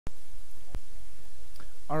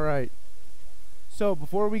All right. So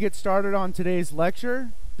before we get started on today's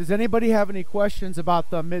lecture, does anybody have any questions about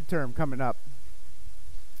the midterm coming up?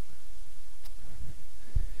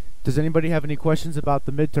 Does anybody have any questions about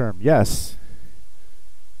the midterm? Yes.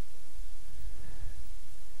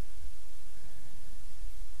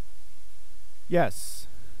 Yes.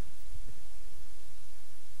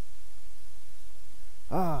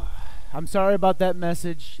 I'm sorry about that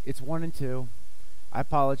message. It's 1 and 2. I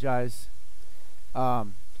apologize.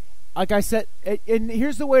 Like I said, and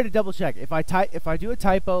here's the way to double check. If I do a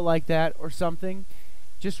typo like that or something,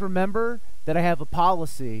 just remember that I have a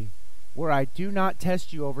policy where I do not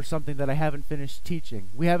test you over something that I haven't finished teaching.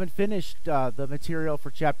 We haven't finished the material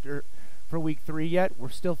for week 3 yet. We're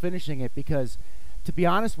still finishing it because, to be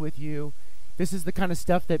honest with you, this is the kind of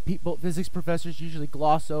stuff that physics professors usually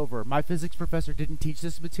gloss over. My physics professor didn't teach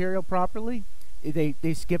this material properly.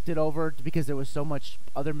 They skipped it over because there was so much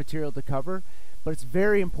other material to cover. But it's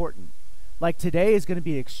very important. Like today is going to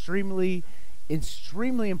be an extremely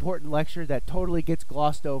important lecture that totally gets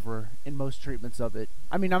glossed over in most treatments of it.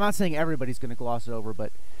 I mean, I'm not saying everybody's going to gloss it over,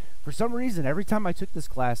 but for some reason, every time I took this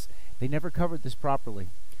class, they never covered this properly.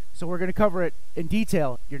 So we're going to cover it in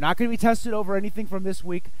detail. You're not going to be tested over anything from this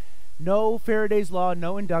week. No Faraday's law,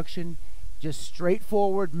 no induction, just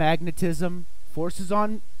straightforward magnetism, forces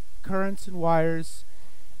on currents and wires,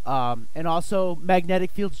 and also magnetic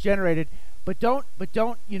fields generated. But don't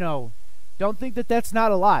think that that's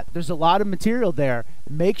not a lot. There's a lot of material there.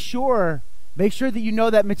 Make sure that you know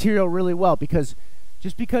that material really well, because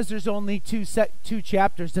just because there's only two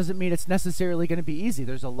chapters doesn't mean it's necessarily going to be easy.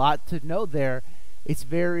 There's a lot to know there. It's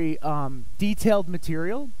very detailed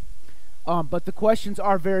material, but the questions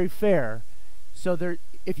are very fair. So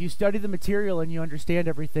if you study the material and you understand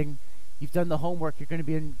everything, you've done the homework, you're going to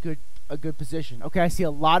be in a good position. Okay, I see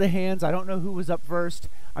a lot of hands. I don't know who was up first.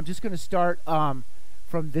 I'm just going to start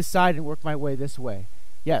from this side and work my way this way.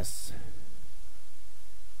 Yes.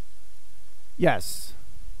 Yes.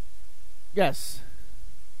 Yes.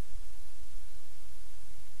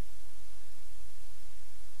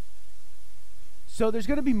 So there's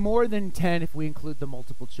going to be more than 10 if we include the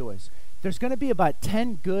multiple choice. There's going to be about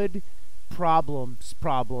 10 good problems.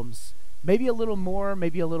 Maybe a little more,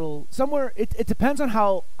 maybe a little somewhere. It depends on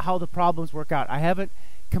how the problems work out. I haven't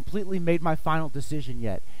completely made my final decision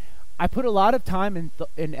yet. I put a lot of time and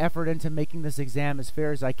effort into making this exam as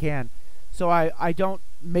fair as I can, so I don't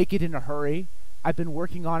make it in a hurry. I've been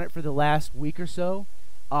working on it for the last week or so,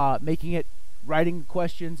 writing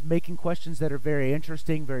questions, making questions that are very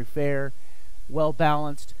interesting, very fair, well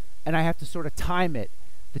balanced, and I have to sort of time it.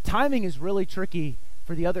 The timing is really tricky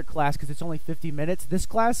for the other class because it's only 50 minutes. This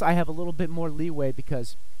class I have a little bit more leeway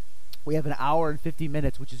because we have an hour and 50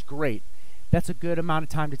 minutes, which is great. That's a good amount of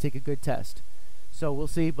time to take a good test. So we'll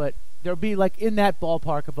see, but there'll be like in that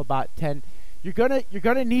ballpark of about 10. You're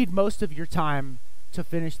gonna need most of your time to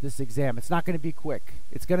finish this exam. It's not going to be quick.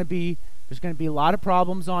 There's going to be a lot of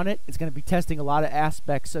problems on it. It's going to be testing a lot of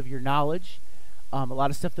aspects of your knowledge, a lot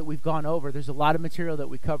of stuff that we've gone over. There's a lot of material that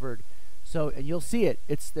we covered. So, and you'll see it.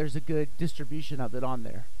 There's a good distribution of it on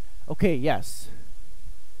there. Okay, yes.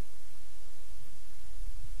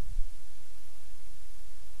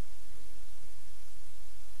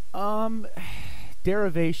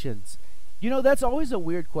 Derivations. That's always a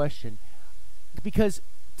weird question, because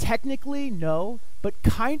technically no, but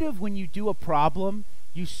kind of when you do a problem,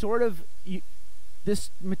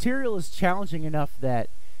 this material is challenging enough that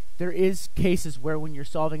there is cases where when you're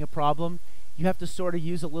solving a problem, you have to sort of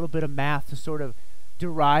use a little bit of math to sort of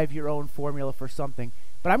derive your own formula for something.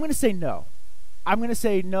 But I'm going to say no.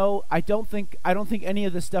 I don't think any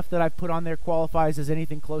of the stuff that I've put on there qualifies as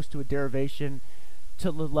anything close to a derivation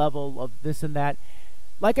to the level of this and that.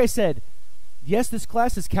 Like I said, yes, this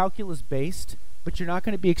class is calculus based, but you're not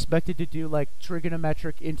going to be expected to do like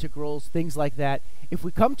trigonometric integrals, things like that. If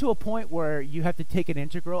we come to a point where you have to take an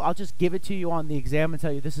integral, I'll just give it to you on the exam and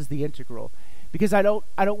tell you this is the integral. Because I don't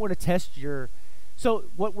want to test so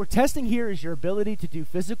what we're testing here is your ability to do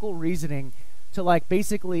physical reasoning, to like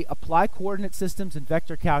basically apply coordinate systems and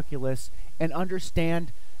vector calculus and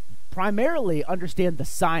primarily understand the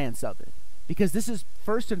science of it. Because this is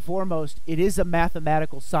first and foremost, it is a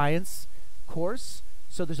mathematical science course,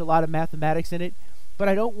 so there's a lot of mathematics in it, but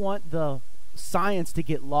I don't want the science to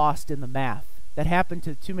get lost in the math. That happened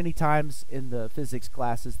to too many times in the physics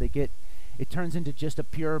classes. It turns into just a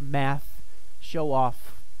pure math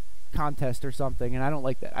show-off contest or something, and I don't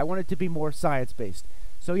like that. I want it to be more science-based.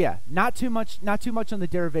 So yeah, not too much on the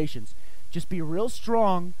derivations. Just be real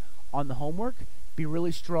strong on the homework, be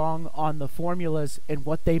really strong on the formulas and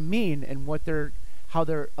what they mean and how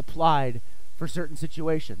they're applied for certain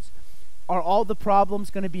situations. Are all the problems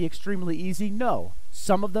going to be extremely easy? No.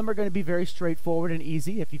 Some of them are going to be very straightforward and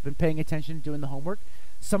easy if you've been paying attention and doing the homework.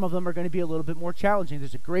 Some of them are going to be a little bit more challenging.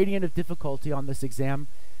 There's a gradient of difficulty on this exam.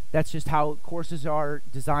 That's just how courses are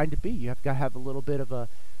designed to be. You have got to have a little bit of a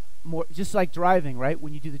more, just like driving, right?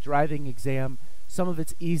 When you do the driving exam, some of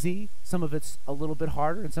it's easy, some of it's a little bit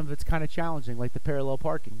harder, and some of it's kind of challenging, like the parallel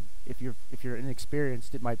parking. If you're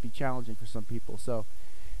inexperienced, it might be challenging for some people. So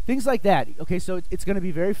things like that. Okay, so it's going to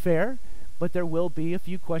be very fair, but there will be a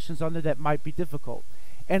few questions on there that might be difficult.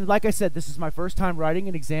 And like I said, this is my first time writing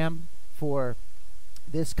an exam for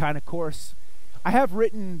this kind of course. I have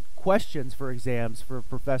written questions for exams for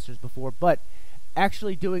professors before, but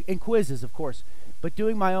actually doing, and quizzes of course, but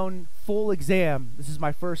doing my own full exam, this is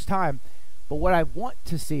my first time. But what I want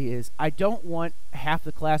to see is, I don't want half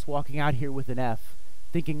the class walking out here with an F,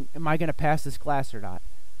 thinking, am I going to pass this class or not?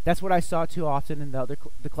 That's what I saw too often in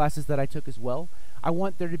the classes that I took as well. I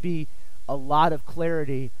want there to be a lot of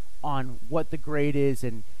clarity on what the grade is,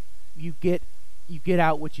 and you get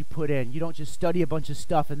out what you put in. You don't just study a bunch of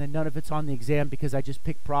stuff and then none of it's on the exam because I just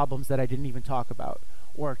picked problems that I didn't even talk about,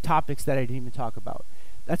 or topics that I didn't even talk about.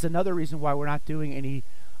 That's another reason why we're not doing any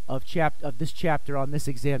of this chapter on this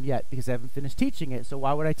exam yet, because I haven't finished teaching it. So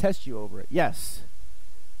why would I test you over it? Yes.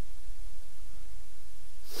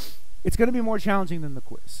 It's going to be more challenging than the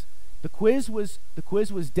quiz. The quiz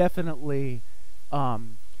was definitely,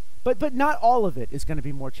 but not all of it is going to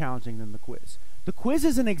be more challenging than the quiz. The quiz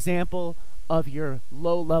is an example of your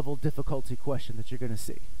low-level difficulty question that you're going to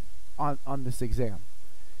see on this exam.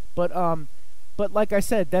 But like I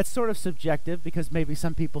said, that's sort of subjective, because maybe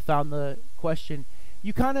some people found the question,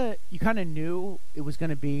 you kind of knew it was going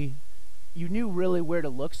to be, you knew really where to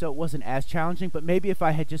look, so it wasn't as challenging. But maybe if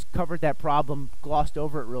I had just covered that problem, glossed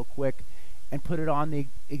over it real quick, and put it on the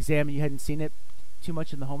exam, and you hadn't seen it too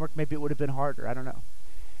much in the homework, maybe it would have been harder. I don't know.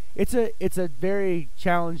 It's a very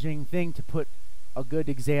challenging thing to put a good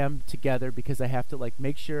exam together, because I have to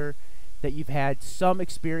make sure that you've had some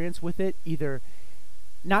experience with it, either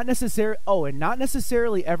not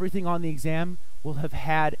necessarily everything on the exam will have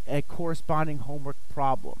had a corresponding homework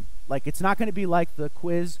problem. Like, it's not going to be like the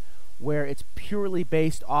quiz where it's purely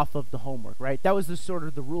based off of the homework, right? That was the sort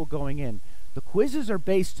of the rule going in. The quizzes are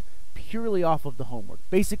based purely off of the homework.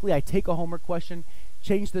 Basically, I take a homework question,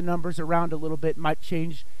 change the numbers around a little bit, might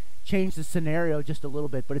change the scenario just a little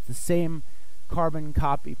bit, but it's the same carbon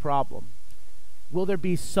copy problem. Will there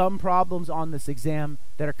be some problems on this exam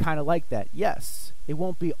that are kind of like that? Yes. It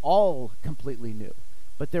won't be all completely new,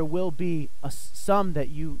 but there will be some that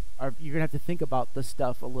you're going to have to think about the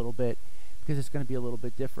stuff a little bit, because it's going to be a little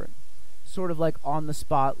bit different. Sort of like on the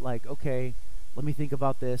spot, like, okay, let me think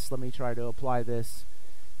about this, let me try to apply this.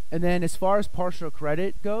 And then as far as partial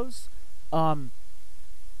credit goes, I'm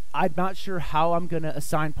not sure how I'm going to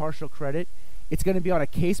assign partial credit. It's going to be on a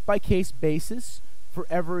case-by-case basis for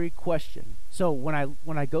every question. So when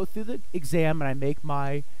I go through the exam and I make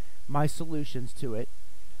my solutions to it,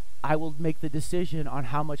 I will make the decision on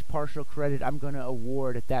how much partial credit I'm going to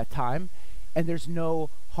award at that time. And there's no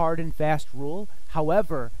hard and fast rule.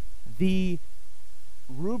 However, the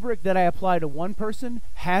rubric that I apply to one person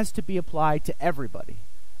has to be applied to everybody.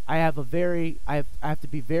 I have to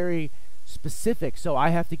be very specific, so I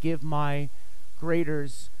have to give my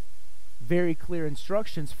graders very clear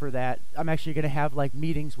instructions for that. I'm actually going to have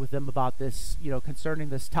meetings with them about this, concerning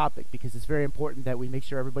this topic, because it's very important that we make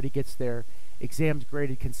sure everybody gets their exams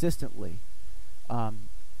graded consistently.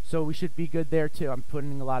 So we should be good there too. I'm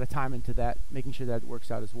putting a lot of time into that, making sure that it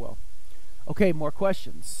works out as well. Okay, more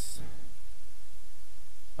questions?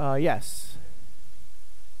 Yes.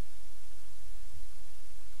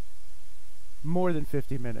 More than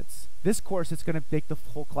 50 minutes. This course, it's going to take the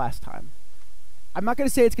full class time. I'm not going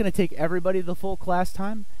to say it's going to take everybody the full class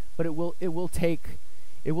time, but it will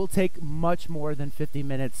take much more than 50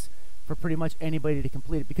 minutes for pretty much anybody to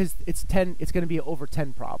complete it, because it's going to be over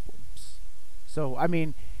 10 problems. So, I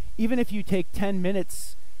mean, even if you take 10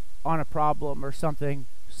 minutes on a problem or something,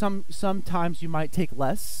 sometimes you might take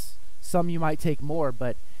less, some you might take more,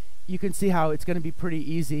 but you can see how it's going to be pretty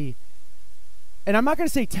easy. And I'm not going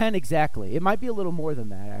to say 10 exactly. It might be a little more than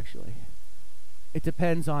that, actually. It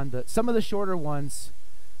depends on some of the shorter ones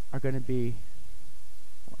are going to be,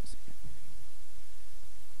 hold on a second.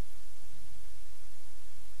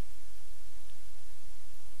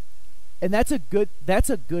 And that's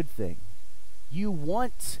a good thing. You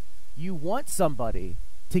want somebody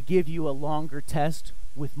to give you a longer test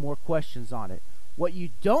with more questions on it. What you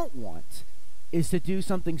don't want is to do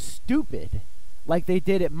something stupid like they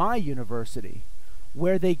did at my university,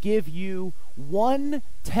 where they give you one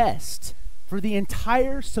test for the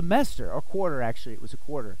entire semester, or quarter, actually, it was a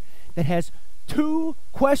quarter. that has 2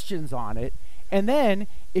 questions on it, and then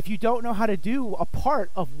if you don't know how to do a part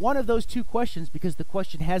of one of those 2 questions, because the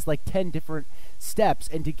question has like 10 different steps,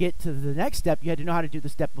 and to get to the next step you had to know how to do the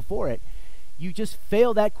step before it, you just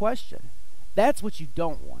fail that question. That's what you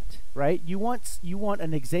don't want, right? You want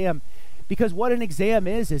an exam, because what an exam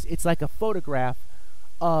is it's like a photograph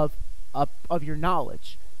of your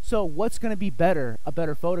knowledge. So what's going to be a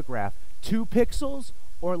better photograph? 2 pixels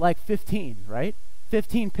or like 15, right?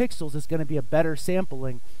 15 pixels is going to be a better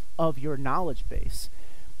sampling of your knowledge base.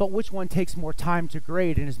 But which one takes more time to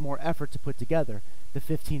grade and is more effort to put together? The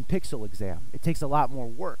 15 pixel exam. It takes a lot more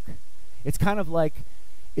work. It's kind of like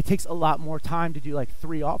it takes a lot more time to do like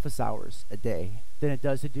 3 office hours a day than it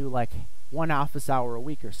does to do like 1 office hour a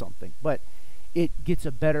week or something. But it gets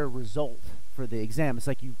a better result for the exam. It's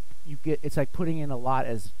like it's like putting in a lot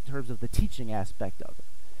in terms of the teaching aspect of it.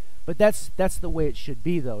 But that's the way it should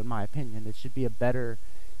be, though, in my opinion. It should be a better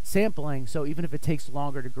sampling, so even if it takes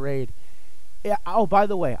longer to grade. Oh, by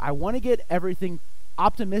the way, I want to get everything,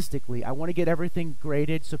 optimistically, I want to get everything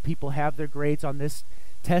graded so people have their grades on this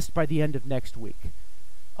test by the end of next week.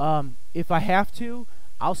 If I have to,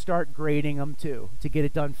 I'll start grading them too to get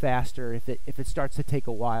it done faster. If it starts to take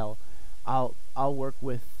a while, I'll work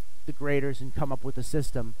with the graders and come up with a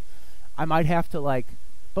system. I might have to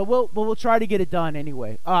but we'll try to get it done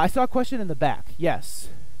anyway. I saw a question in the back. Yes.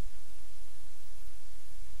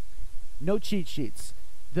 No cheat sheets.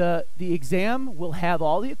 The exam will have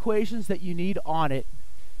all the equations that you need on it.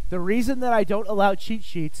 The reason that I don't allow cheat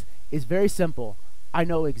sheets is very simple. I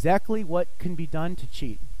know exactly what can be done to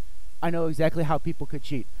cheat. I know exactly how people could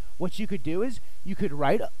cheat. What you could do is you could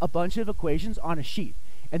write a bunch of equations on a sheet,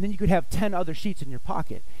 and then you could have 10 other sheets in your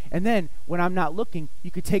pocket. And then when I'm not looking,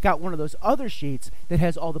 you could take out one of those other sheets that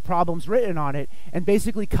has all the problems written on it and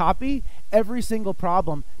basically copy every single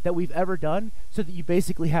problem that we've ever done so that you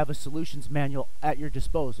basically have a solutions manual at your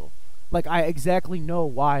disposal. Like, I exactly know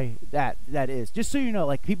why that is. Just so you know,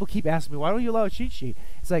 like, people keep asking me, why don't you allow a cheat sheet?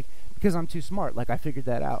 It's like, because I'm too smart. Like, I figured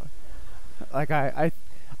that out. Like, I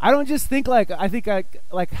don't just think how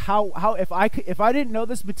if I didn't know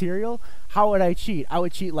this material, how would I cheat? I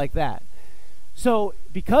would cheat like that. So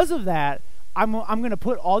because of that, I'm going to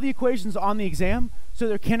put all the equations on the exam, so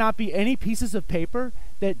there cannot be any pieces of paper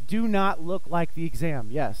that do not look like the exam.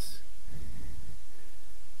 Yes.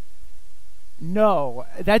 No,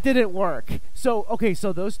 that didn't work. So okay,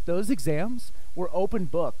 so those exams were open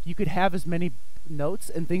book. You could have as many notes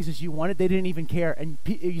and things as you wanted. They didn't even care, and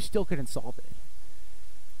you still couldn't solve it.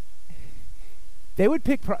 They would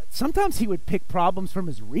pick. Sometimes he would pick problems from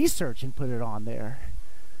his research and put it on there.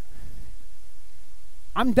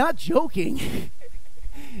 I'm not joking.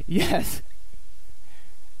 Yes.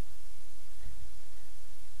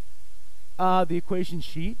 The equation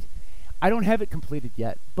sheet. I don't have it completed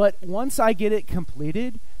yet, but once I get it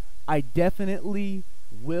completed, I definitely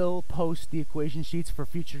will post the equation sheets for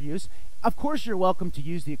future use. Of course, you're welcome to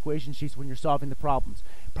use the equation sheets when you're solving the problems.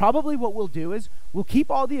 Probably what we'll do is we'll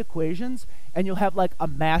keep all the equations, and you'll have like a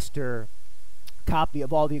master copy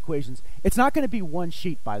of all the equations. It's not going to be one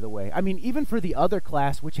sheet, by the way. I mean, even for the other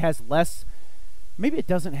class, which has less, maybe it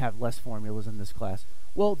doesn't have less formulas in this class.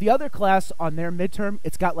 Well, the other class on their midterm,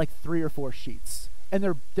 it's got like 3 or 4 sheets.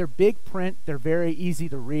 And they're big print. They're very easy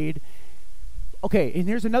to read. Okay, and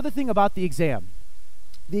here's another thing about the exam.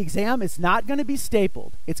 The exam is not going to be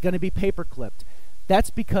stapled. It's going to be paper clipped. That's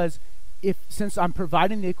because since I'm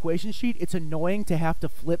providing the equation sheet, it's annoying to have to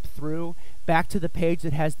flip through back to the page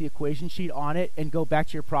that has the equation sheet on it and go back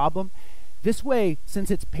to your problem. This way, since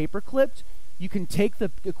it's paper clipped, you can take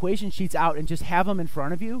the equation sheets out and just have them in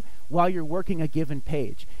front of you while you're working a given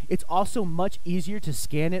page. It's also much easier to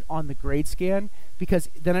scan it on the grade scan, because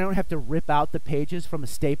then I don't have to rip out the pages from a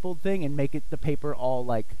stapled thing and make it the paper all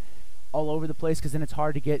over the place, because then it's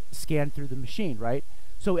hard to get scanned through the machine, right?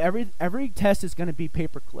 So every test is going to be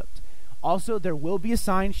paper clipped. Also, there will be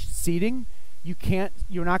assigned seating. You're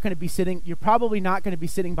probably not going to be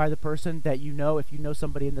sitting by the person that you know. If you know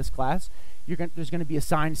somebody in this class, there's going to be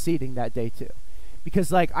assigned seating that day too,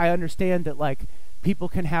 because like I understand that like people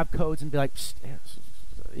can have codes and be like, psst,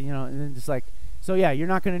 you know, and then just like, so yeah, you're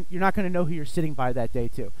not gonna know who you're sitting by that day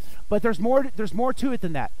too. But there's more to it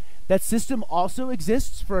than that. That system also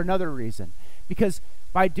exists for another reason, because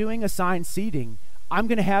by doing assigned seating, I'm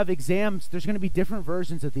going to have exams. There's going to be different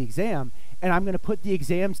versions of the exam, and I'm going to put the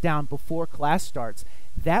exams down before class starts.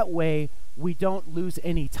 That way, we don't lose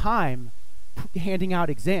any time handing out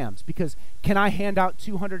exams, because can I hand out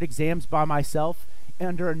 200 exams by myself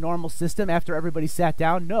under a normal system after everybody sat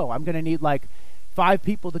down? No, I'm going to need like 5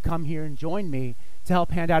 people to come here and join me to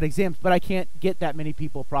help hand out exams, but I can't get that many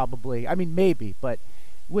people probably. I mean, maybe, but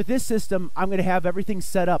with this system, I'm going to have everything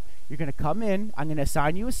set up. You're going to come in, I'm going to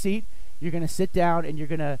assign you a seat, you're going to sit down, and you're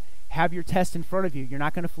going to have your test in front of you. You're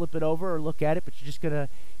not going to flip it over or look at it, but you're just going to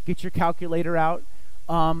get your calculator out.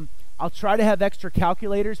 I'll try to have extra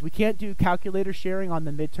calculators. We can't do calculator sharing on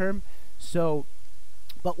the midterm,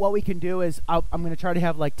 but what we can do is I'm going to try to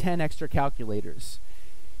have like 10 extra calculators.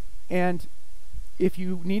 And if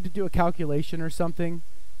you need to do a calculation or something,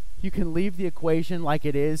 you can leave the equation like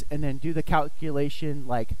it is and then do the calculation,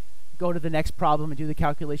 like go to the next problem and do the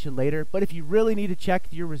calculation later. But if you really need to check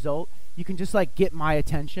your result, you can just like get my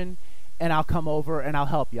attention and I'll come over and I'll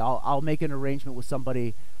help you. I'll make an arrangement with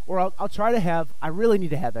somebody, or I'll try to have, I really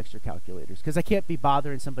need to have extra calculators because I can't be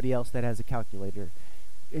bothering somebody else that has a calculator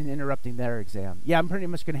and interrupting their exam. Yeah, I'm pretty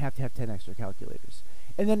much going to have 10 extra calculators.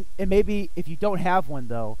 And maybe if you don't have one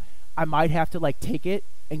though, I might have to like take it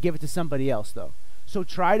and give it to somebody else though. So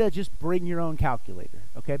try to just bring your own calculator,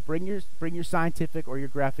 okay? Bring your scientific or your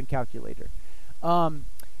graphing calculator. And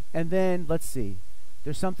then let's see.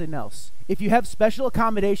 There's something else. If you have special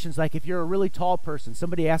accommodations, like if you're a really tall person,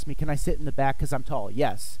 somebody asked me, can I sit in the back because I'm tall?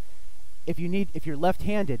 Yes. If you're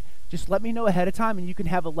left-handed, just let me know ahead of time and you can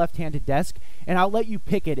have a left-handed desk and I'll let you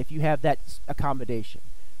pick it if you have that accommodation,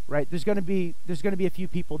 right? There's going to be a few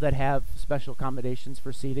people that have special accommodations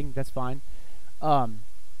for seating. That's fine. I'm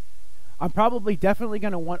definitely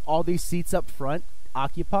going to want all these seats up front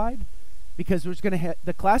occupied because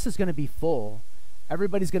the class is going to be full.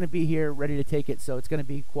 Everybody's going to be here ready to take it, so it's going to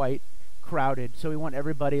be quite crowded. So we want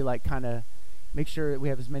everybody like kind of make sure that we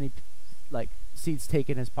have as many like seats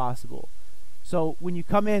taken as possible. So when you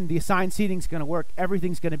come in, the assigned seating is going to work.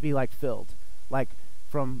 Everything's going to be like filled, like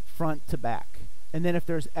from front to back. And then if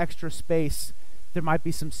there's extra space, there might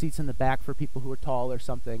be some seats in the back for people who are tall or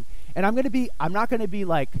something. And I'm not going to be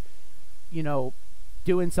like, you know,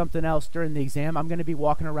 doing something else during the exam. I'm going to be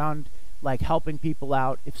walking around like helping people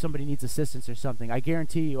out if somebody needs assistance or something. I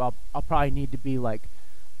guarantee you I'll probably need to be like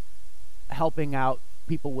helping out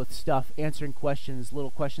people with stuff, answering questions,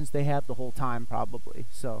 little questions they have the whole time probably.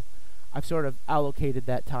 So I've sort of allocated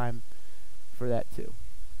that time for that too.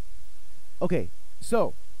 Okay,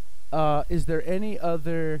 so is there any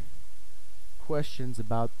other questions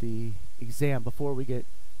about the exam before we get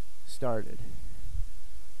started?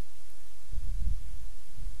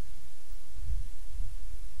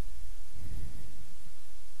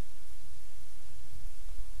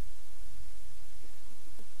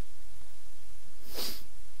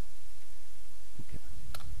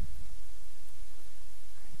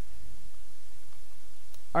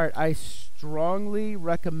 All right, I strongly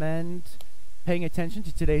recommend paying attention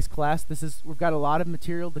to today's class. We've got a lot of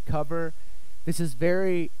material to cover. This is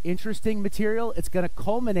very interesting material. It's going to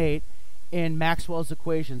culminate in Maxwell's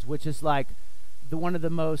equations, which is like one of the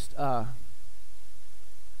most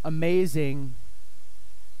amazing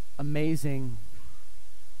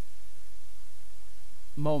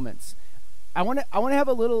moments. I want to have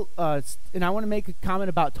a little, and I want to make a comment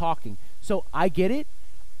about talking. So I get it.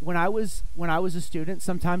 When I was a student,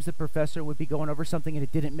 sometimes the professor would be going over something and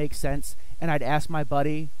it didn't make sense, and I'd ask my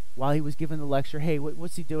buddy while he was giving the lecture, hey,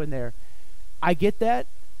 what's he doing there? I get that.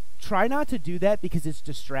 Try not to do that because it's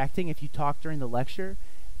distracting if you talk during the lecture.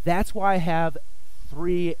 That's why I have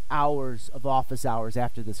 3 hours of office hours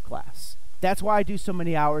after this class. That's why I do so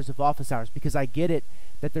many hours of office hours, because I get it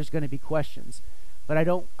that there's going to be questions. But I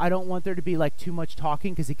don't want there to be like too much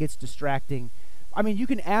talking because it gets distracting. I mean, you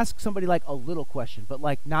can ask somebody like a little question, but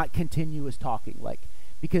like not continuous talking, like,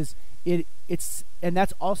 because and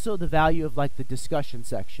that's also the value of like the discussion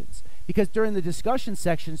sections, because during the discussion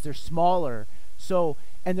sections they're smaller, so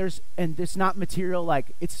and there's not material, like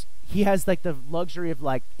he has like the luxury of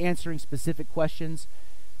like answering specific questions,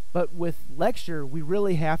 but with lecture we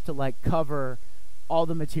really have to like cover all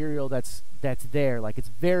the material that's there. Like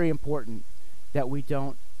it's very important that we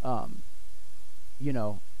don't that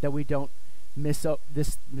we don't miss up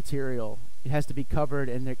this material. It has to be covered,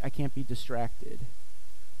 and I can't be distracted.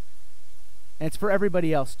 And it's for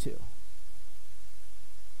everybody else too.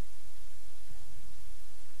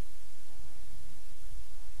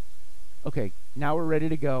 Okay, now we're ready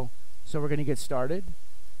to go. So we're going to get started.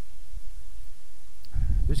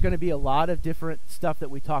 There's going to be a lot of different stuff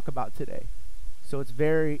that we talk about today. So it's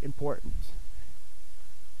very important.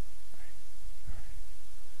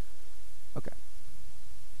 Okay.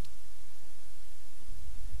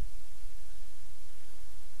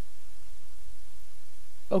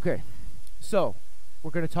 Okay, so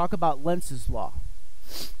we're going to talk about Lenz's law.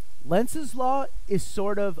 Lenz's law is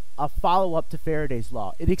sort of a follow-up to Faraday's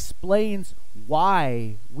law. It explains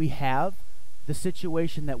why we have the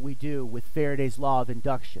situation that we do with Faraday's law of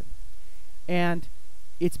induction. And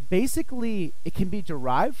It's basically, it can be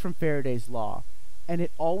derived from Faraday's law, and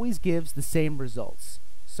it always gives the same results.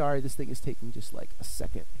 Sorry, this thing is taking just like a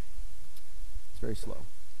second. It's very slow.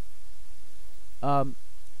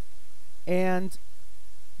 And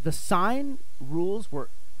the sign rules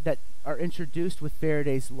that are introduced with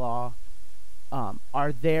Faraday's law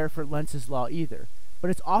are there for Lenz's law either.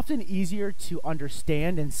 But it's often easier to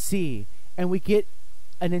understand and see, and we get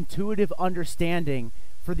an intuitive understanding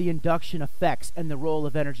for the induction effects and the role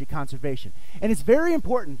of energy conservation. And it's very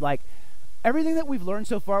important, like everything that we've learned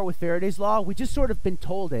so far with Faraday's law, we just sort of been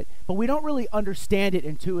told it, but we don't really understand it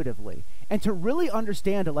intuitively. And to really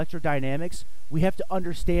understand electrodynamics, we have to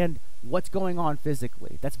understand what's going on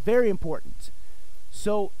physically. That's very important.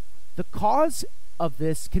 So the cause of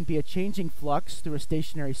this can be a changing flux through a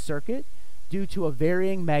stationary circuit due to a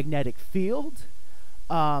varying magnetic field,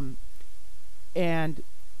 and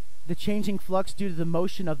the changing flux due to the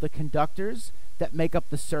motion of the conductors that make up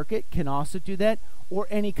the circuit can also do that, or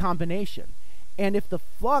any combination. And if the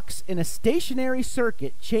flux in a stationary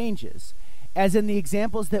circuit changes, as in the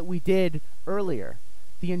examples that we did earlier,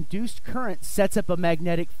 the induced current sets up a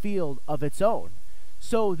magnetic field of its own.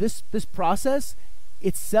 So this process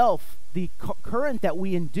itself, the current that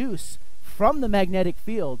we induce from the magnetic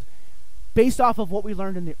field, based off of what we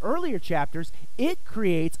learned in the earlier chapters, it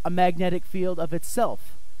creates a magnetic field of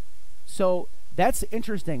itself. So that's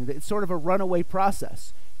interesting. It's sort of a runaway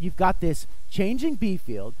process. You've got this changing B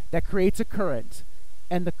field that creates a current,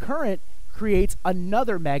 and the current creates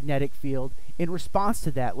another magnetic field in response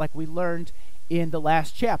to that, like we learned in the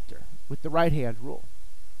last chapter with the right-hand rule.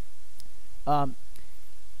 And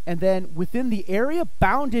then within the area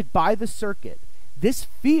bounded by the circuit, this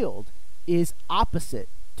field is opposite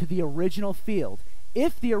to the original field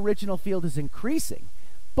if the original field is increasing,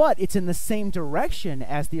 but it's in the same direction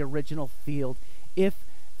as the original field if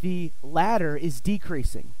the latter is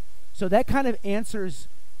decreasing. So that kind of answers,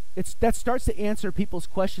 that starts to answer people's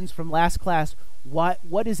questions from last class.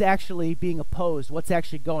 What is actually being opposed? What's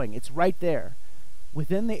actually going? It's right there.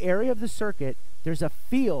 Within the area of the circuit, there's a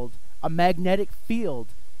field, a magnetic field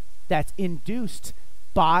that's induced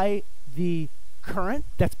by the current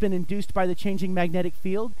that's been induced by the changing magnetic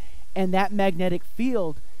field, and that magnetic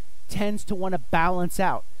field tends to want to balance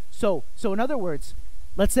out. So in other words,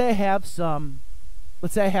 let's say I have some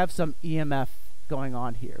EMF going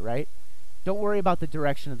on here, right? Don't worry about the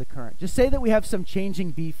direction of the current. Just say that we have some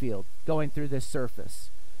changing B field going through this surface.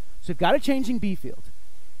 So we've got a changing B field.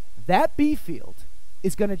 That B field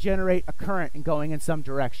is going to generate a current and going in some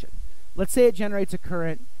direction. Let's say it generates a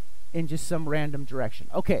current in just some random direction.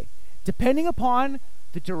 Okay, depending upon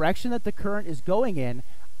the direction that the current is going in,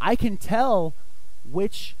 I can tell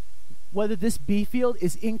whether this B field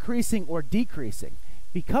is increasing or decreasing,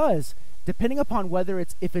 because depending upon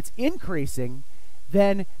if it's increasing,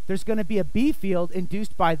 then there's going to be a B field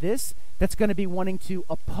induced by this that's going to be wanting to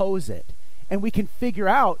oppose it. And we can figure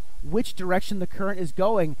out which direction the current is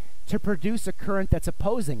going to produce a current that's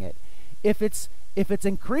opposing it. If it's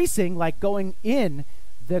increasing, like going in,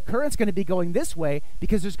 the current's going to be going this way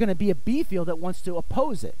because there's going to be a B field that wants to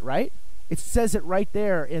oppose it, right? It says it right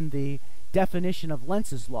there in the definition of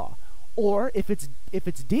Lenz's law. Or if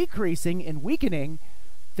it's decreasing and weakening,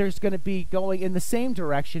 there's going to be going in the same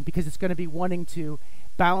direction because it's going to be wanting to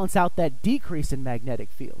balance out that decrease in magnetic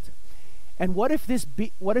field. And what if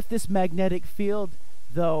this magnetic field,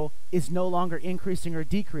 though, is no longer increasing or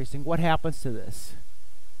decreasing? What happens to this?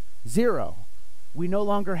 Zero. We no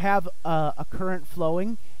longer have a current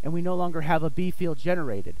flowing, and we no longer have a B field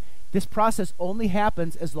generated. This process only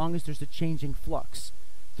happens as long as there's a changing flux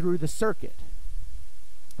through the circuit.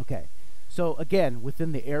 Okay, so again,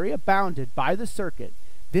 within the area bounded by the circuit,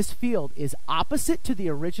 this field is opposite to the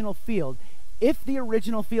original field if the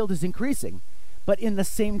original field is increasing, but in the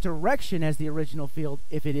same direction as the original field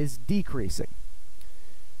if it is decreasing.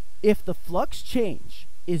 If the flux change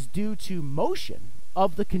is due to motion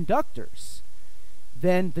of the conductors,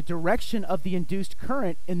 then the direction of the induced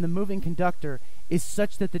current in the moving conductor is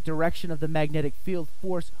such that the direction of the magnetic field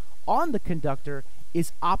force on the conductor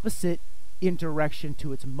is opposite in direction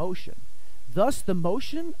to its motion. Thus, the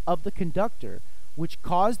motion of the conductor, which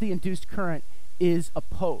caused the induced current, is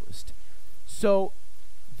opposed. So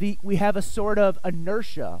we have a sort of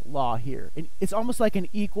inertia law here. And it's almost like an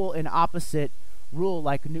equal and opposite rule,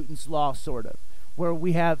 like Newton's law, sort of, where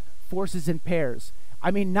we have forces in pairs. I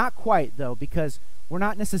mean, not quite, though, because we're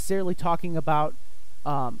not necessarily talking about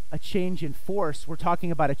a change in force. We're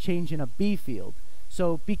talking about a change in a B field.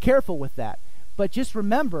 So be careful with that. But just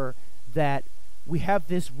remember that we have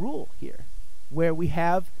this rule here, where we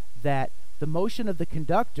have that the motion of the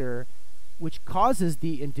conductor, which causes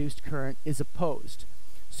the induced current, is opposed.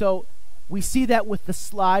 So we see that with the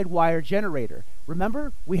slide wire generator.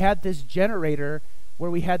 Remember, we had this generator where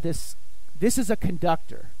we had this is a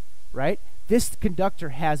conductor, right? This conductor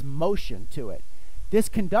has motion to it. This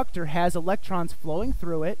conductor has electrons flowing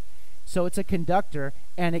through it, so it's a conductor,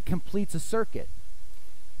 and it completes a circuit.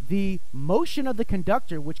 The motion of the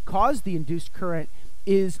conductor, which caused the induced current,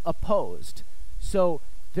 is opposed. So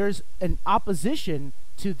there's an opposition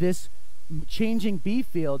to this changing B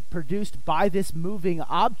field produced by this moving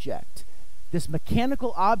object. This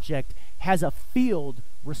mechanical object has a field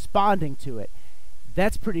responding to it.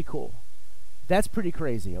 That's pretty cool. That's pretty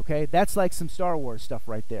crazy, okay? That's like some Star Wars stuff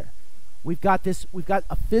right there. We've got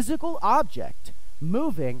a physical object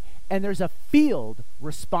moving, and there's a field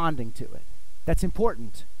responding to it. That's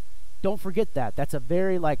important. Don't forget that. That's a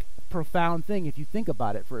very profound thing if you think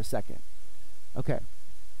about it for a second. Okay.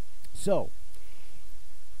 So,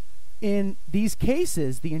 in these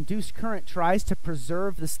cases, the induced current tries to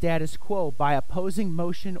preserve the status quo by opposing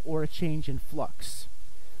motion or a change in flux.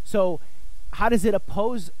 So, how does it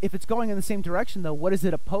oppose? If it's going in the same direction, though, what is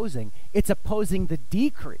it opposing? It's opposing the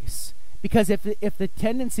decrease. Because if the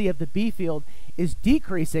tendency of the B field is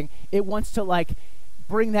decreasing, it wants to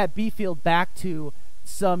bring that B field back to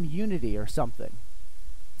some unity or something.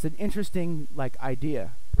 It's an interesting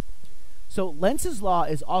idea. So Lenz's law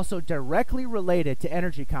is also directly related to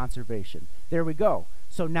energy conservation. There we go.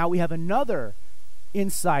 So now we have another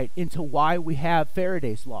insight into why we have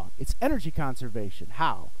Faraday's law. It's energy conservation.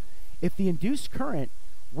 How? If the induced current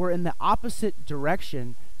were in the opposite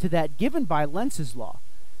direction to that given by Lenz's law,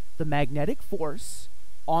 the magnetic force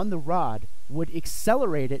on the rod would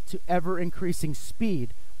accelerate it to ever-increasing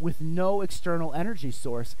speed with no external energy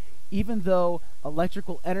source, even though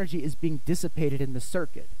electrical energy is being dissipated in the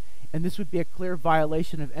circuit. And this would be a clear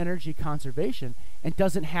violation of energy conservation and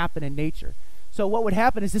doesn't happen in nature. So what would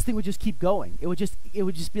happen is this thing would just keep going. It would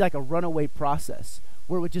just be like a runaway process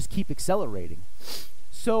where it would just keep accelerating.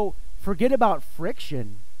 So forget about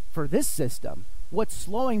friction for this system. What's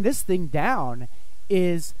slowing this thing down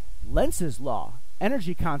is Lenz's law,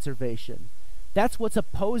 energy conservation. That's what's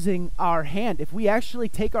opposing our hand. If we actually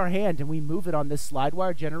take our hand and we move it on this slide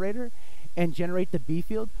wire generator and generate the B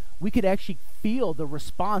field, we could actually feel the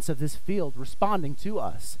response of this field responding to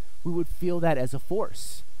us. We would feel that as a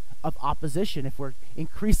force of opposition if we're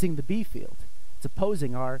increasing the B field. It's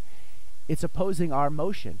opposing our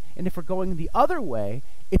motion. And if we're going the other way,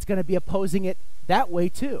 it's going to be opposing it that way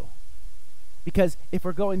too. Because if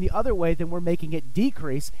we're going the other way, then we're making it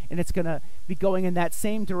decrease, and it's going to be going in that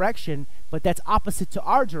same direction, but that's opposite to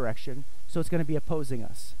our direction, so it's going to be opposing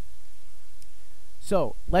us.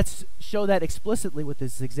 So let's show that explicitly with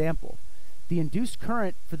this example. The induced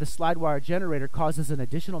current for the slide wire generator causes an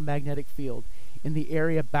additional magnetic field in the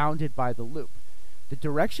area bounded by the loop. The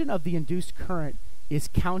direction of the induced current is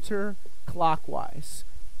counterclockwise.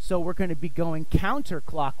 So we're going to be going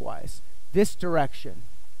counterclockwise, this direction.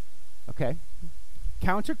 Okay?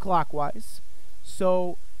 Counterclockwise.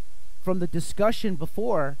 So from the discussion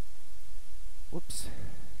before,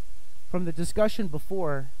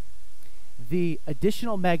 the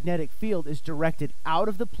additional magnetic field is directed out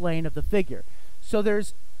of the plane of the figure. So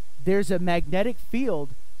there's a magnetic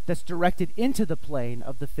field that's directed into the plane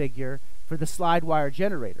of the figure for the slide wire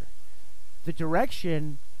generator. The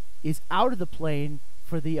direction is out of the plane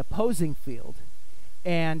for the opposing field,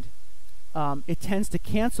 and it tends to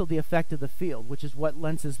cancel the effect of the field, which is what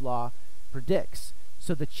Lenz's law predicts.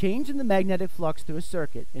 So the change in the magnetic flux through a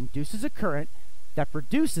circuit induces a current that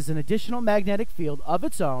produces an additional magnetic field of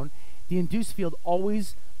its own. The induced field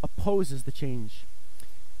always opposes the change.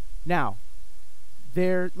 Now,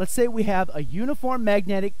 let's say we have a uniform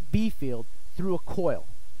magnetic B field through a coil.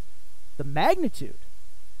 The magnitude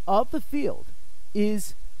of the field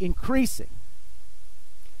is increasing.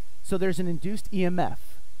 So there's an induced EMF.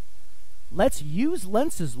 Let's use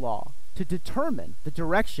Lenz's law to determine the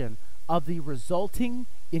direction of the resulting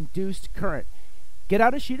induced current. Get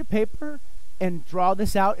out a sheet of paper and draw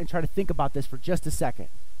this out and try to think about this for just a second.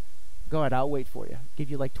 Go ahead, I'll wait for you. Give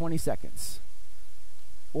you 20 seconds.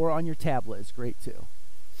 Or on your tablet is great too.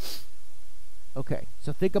 Okay,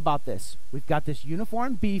 so think about this. We've got this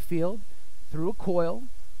uniform B field through a coil.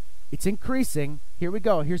 It's increasing. Here we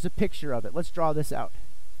go. Here's a picture of it. Let's draw this out.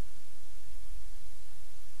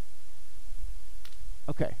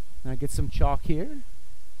 Okay, now get some chalk here.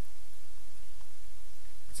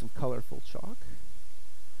 Some colorful chalk.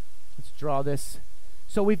 Let's draw this.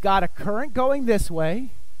 So we've got a current going this way.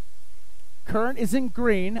 Current is in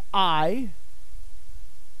green, I.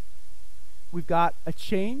 We've got a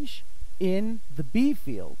change in the B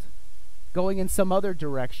field going in some other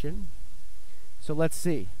direction. So let's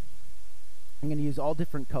see. I'm going to use all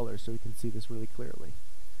different colors so we can see this really clearly.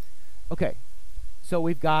 Okay, so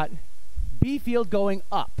we've got B field going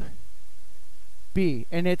up. B,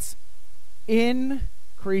 and it's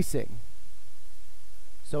increasing.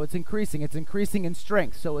 So it's increasing in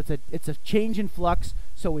strength. So it's a change in flux,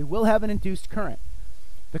 so we will have an induced current.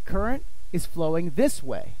 The current is flowing this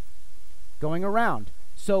way, going around.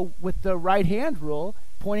 So with the right-hand rule,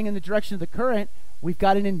 pointing in the direction of the current, we've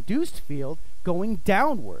got an induced field going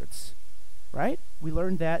downwards, right? We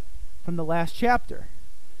learned that from the last chapter.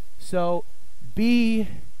 So B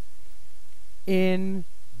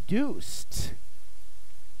induced.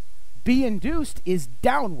 B induced is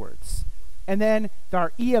downwards. And then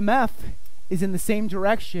our EMF is in the same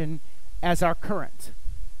direction as our current.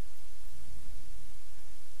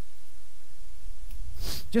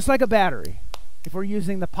 Just like a battery, if we're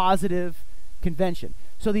using the positive convention.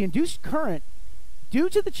 So the induced current, due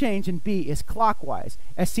to the change in B, is clockwise,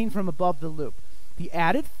 as seen from above the loop. The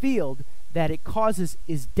added field that it causes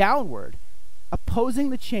is downward, opposing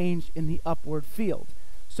the change in the upward field.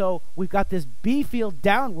 So we've got this B field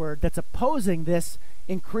downward that's opposing this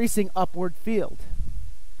increasing upward field.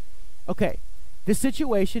 Okay, this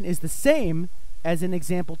situation is the same as in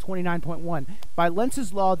example 29.1. By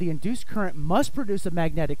Lenz's law, the induced current must produce a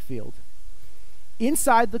magnetic field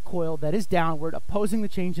inside the coil that is downward, opposing the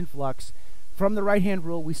change in flux. From the right-hand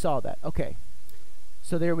rule, we saw that. Okay,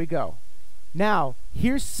 so there we go. Now,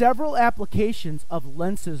 here's several applications of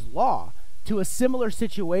Lenz's law to a similar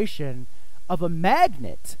situation of a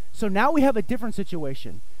magnet. So now we have a different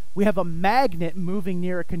situation. We have a magnet moving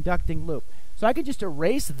near a conducting loop. So I could just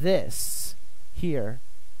erase this here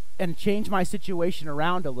and change my situation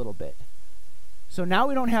around a little bit. So now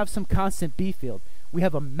we don't have some constant B field. We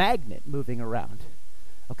have a magnet moving around.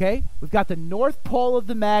 Okay? We've got the north pole of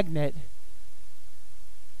the magnet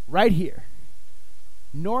right here.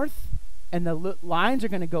 North, and the lines are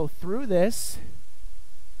going to go through this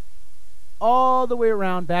all the way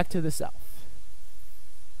around back to the south.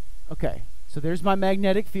 Okay, so there's my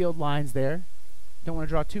magnetic field lines there. Don't want to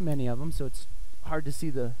draw too many of them, so it's hard to see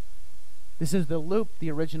the... This is the loop, the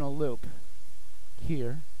original loop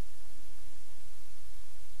here.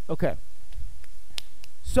 Okay.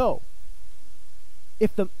 So,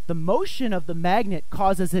 if the motion of the magnet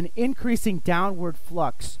causes an increasing downward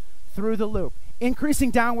flux through the loop,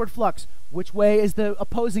 increasing downward flux, which way is the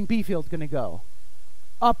opposing B field going to go?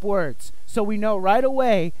 Upwards. So we know right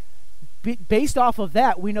away, based off of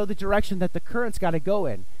that, we know the direction that the current's got to go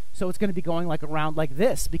in. So it's going to be going like around like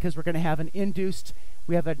this, because we're going to have an induced,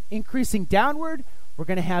 we have an increasing downward, we're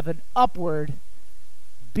going to have an upward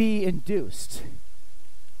B induced.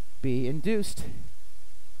 B induced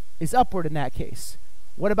is upward in that case.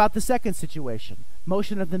 What about the second situation?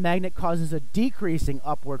 Motion of the magnet causes a decreasing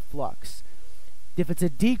upward flux. If it's a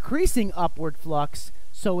decreasing upward flux,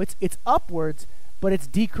 so it's upwards, but it's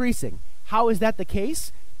decreasing. How is that the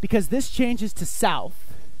case? Because this changes to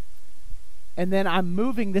south, and then I'm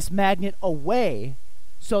moving this magnet away,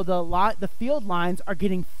 so the field lines are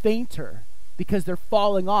getting fainter because they're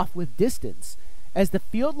falling off with distance. As the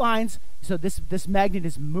field lines, so this magnet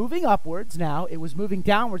is moving upwards now. It was moving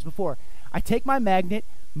downwards before. I take my magnet,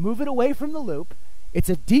 move it away from the loop. It's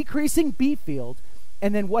a decreasing B field,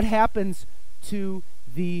 and then what happens to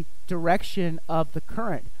the direction of the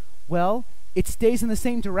current? Well, it stays in the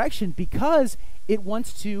same direction because it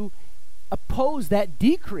wants to oppose that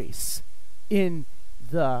decrease in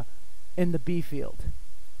the B field.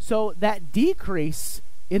 So that decrease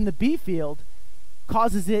in the B field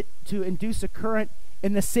causes it to induce a current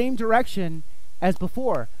in the same direction as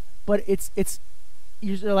before. But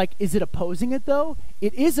you're like, is it opposing it though?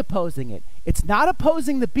 It is opposing it. It's not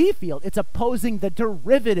opposing the B field, it's opposing the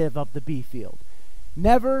derivative of the B field.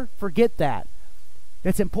 Never forget that.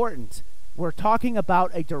 That's important. We're talking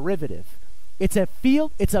about a derivative. It's a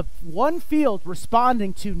field, it's a one field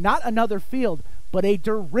responding to not another field, but a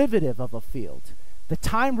derivative of a field. The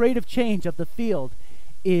time rate of change of the field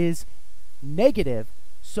is negative,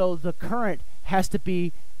 so the current has to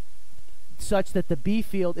be such that the B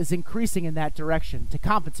field is increasing in that direction to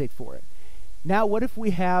compensate for it. Now, what if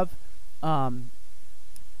we have a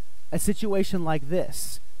situation like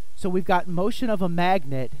this? So we've got motion of a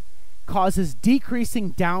magnet causes decreasing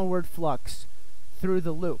downward flux through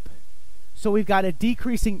the loop. So we've got a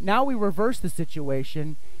decreasing, now we reverse the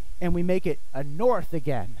situation and we make it a north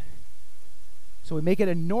again. So we make it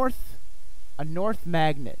a north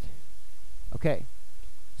magnet. Okay.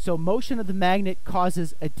 So motion of the magnet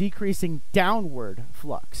causes a decreasing downward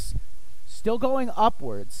flux. Still going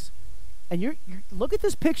upwards. And you look at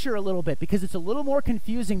this picture a little bit because it's a little more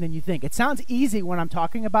confusing than you think. It sounds easy when I'm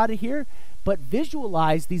talking about it here, but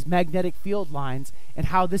visualize these magnetic field lines and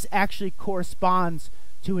how this actually corresponds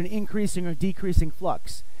to an increasing or decreasing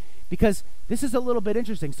flux. Because this is a little bit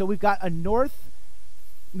interesting. So we've got a north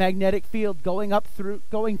magnetic field going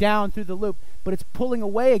down through the loop, but it's pulling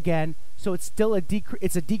away again, so it's still a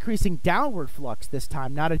decreasing downward flux this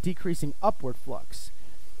time, not a decreasing upward flux.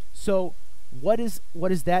 So what does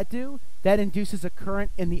that do? That induces a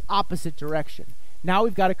current in the opposite direction. Now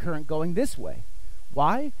we've got a current going this way.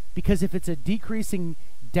 Why? Because if it's a decreasing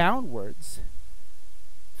downwards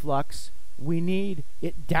flux, we need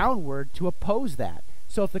it downward to oppose that.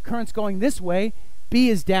 So if the current's going this way, B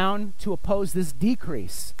is down to oppose this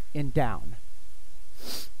decrease in down.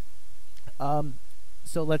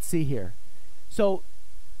 So let's see here. So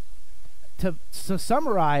to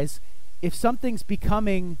summarize, if something's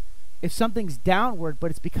downward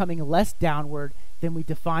but it's becoming less downward, then we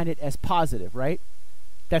define it as positive, right?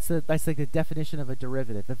 That's like the definition of a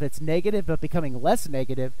derivative. If it's negative but becoming less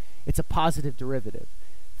negative, it's a positive derivative.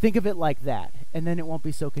 Think of it like that, and then it won't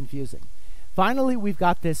be so confusing. Finally, we've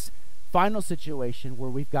got this final situation where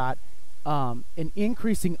we've got an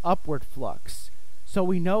increasing upward flux. So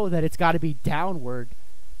we know that it's got to be downward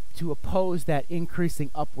to oppose that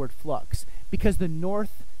increasing upward flux. Because the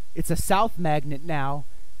north, it's a south magnet now,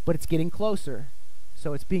 but it's getting closer.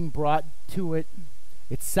 So it's being brought to it.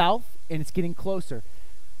 It's south, and it's getting closer.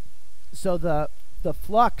 So the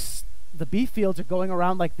flux, the B fields are going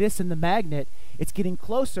around like this in the magnet. It's getting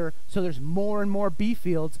closer, so there's more and more B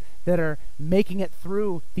fields that are making it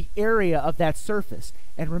through the area of that surface.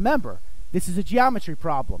 And remember, this is a geometry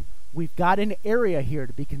problem. We've got an area here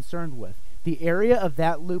to be concerned with. The area of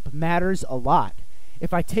that loop matters a lot.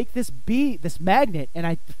 If I take this magnet, and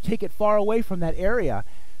I take it far away from that area,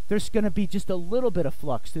 there's going to be just a little bit of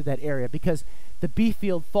flux through that area because the B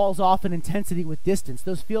field falls off in intensity with distance.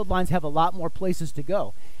 Those field lines have a lot more places to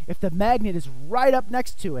go. If the magnet is right up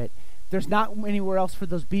next to it, there's not anywhere else for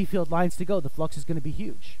those B field lines to go. The flux is going to be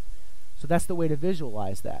huge. So that's the way to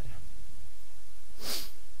visualize that.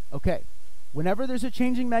 Okay, whenever there's a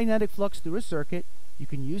changing magnetic flux through a circuit, you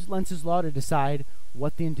can use Lenz's law to decide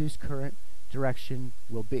what the induced current direction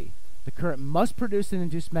will be. The current must produce an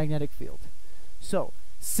induced magnetic field. So,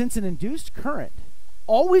 since an induced current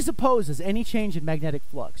always opposes any change in magnetic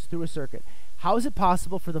flux through a circuit, how is it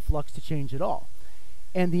possible for the flux to change at all?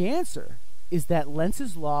 And the answer is that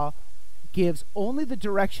Lenz's law gives only the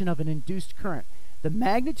direction of an induced current. The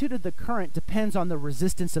magnitude of the current depends on the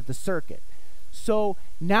resistance of the circuit. So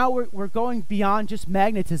now we're going beyond just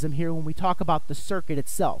magnetism here when we talk about the circuit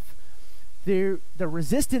itself. The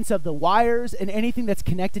resistance of the wires and anything that's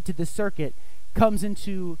connected to the circuit comes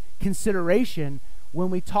into consideration when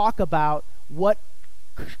we talk about what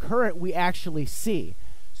current we actually see.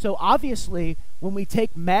 So obviously, when we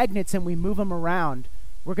take magnets and we move them around,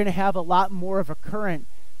 we're going to have a lot more of a current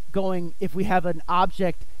going if we have an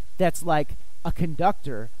object that's like a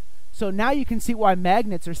conductor. So now you can see why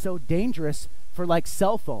magnets are so dangerous for like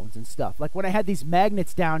cell phones and stuff. Like when I had these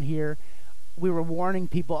magnets down here, we were warning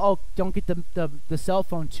people, oh, don't get the cell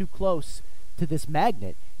phone too close to this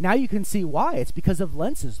magnet. Now you can see why. It's because of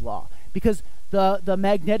Lenz's law. Because the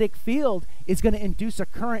magnetic field is going to induce a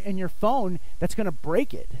current in your phone that's going to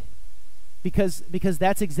break it. Because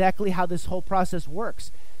that's exactly how this whole process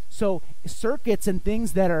works. So circuits and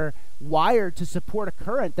things that are wired to support a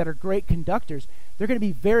current that are great conductors, they're going to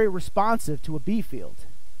be very responsive to a B field.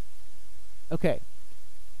 Okay.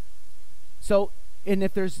 So, and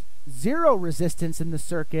if there's zero resistance in the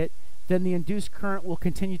circuit, then the induced current will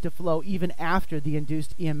continue to flow even after the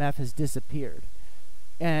induced EMF has disappeared.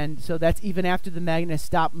 And so that's even after the magnet has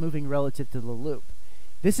stopped moving relative to the loop.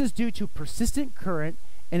 This is due to persistent current,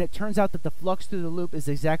 and it turns out that the flux through the loop is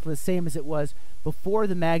exactly the same as it was before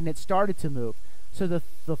the magnet started to move. So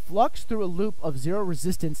the flux through a loop of zero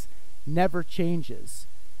resistance never changes.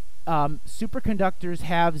 Superconductors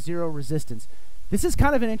have zero resistance. This is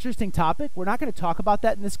kind of an interesting topic. We're not going to talk about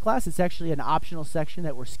that in this class. It's actually an optional section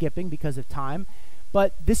that we're skipping because of time.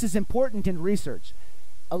 But this is important in research.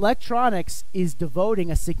 Electronics is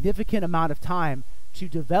devoting a significant amount of time to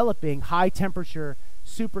developing high-temperature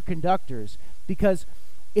superconductors because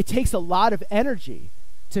it takes a lot of energy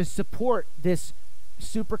to support this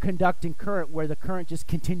superconducting current where the current just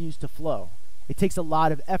continues to flow. It takes a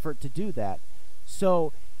lot of effort to do that.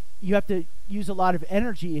 So you have to use a lot of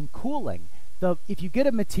energy in cooling. If you get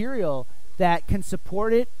a material that can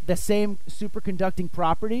support it, the same superconducting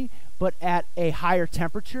property, but at a higher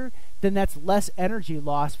temperature, then that's less energy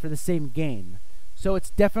loss for the same gain. So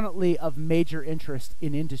it's definitely of major interest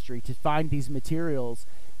in industry to find these materials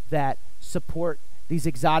that support these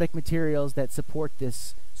exotic materials that support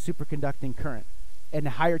this superconducting current. And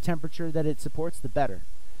the higher temperature that it supports, the better.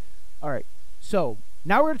 All right, so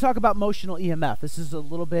now we're going to talk about motional EMF. This is a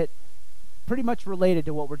little bit pretty much related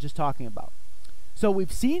to what we're just talking about. So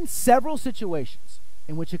we've seen several situations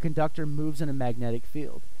in which a conductor moves in a magnetic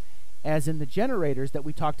field. As in the generators that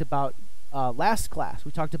we talked about last class,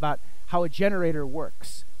 we talked about how a generator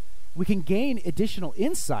works. We can gain additional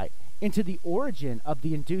insight into the origin of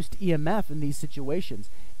the induced EMF in these situations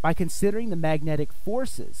by considering the magnetic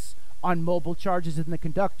forces on mobile charges in the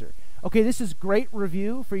conductor. Okay, this is great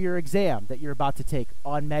review for your exam that you're about to take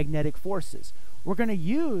on magnetic forces. We're going to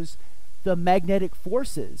use the magnetic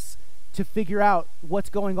forces to figure out what's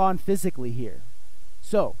going on physically here.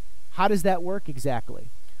 So, how does that work exactly?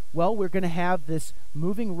 Well, we're going to have this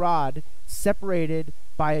moving rod separated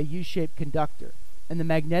by a U-shaped conductor, and the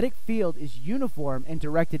magnetic field is uniform and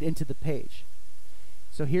directed into the page.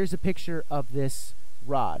 So here's a picture of this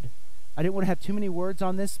rod. I didn't want to have too many words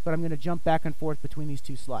on this, but I'm going to jump back and forth between these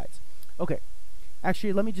two slides. Okay,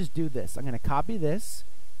 actually, let me just do this. I'm going to copy this,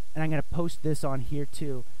 and I'm going to post this on here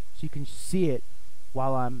too, so you can see it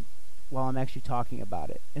while I'm actually talking about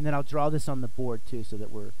it. And then I'll draw this on the board too, so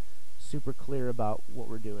that we're super clear about what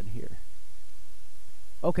we're doing here.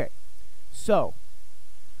 Okay, so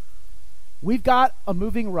we've got a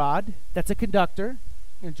moving rod that's a conductor.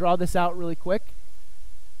 I'm going to draw this out really quick.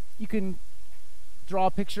 You can draw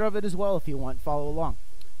a picture of it as well if you want. Follow along.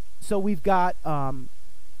 So we've got our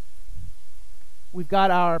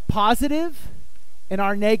positive and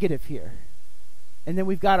our negative here, and then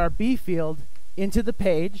we've got our B field into the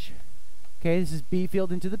page. Okay, this is B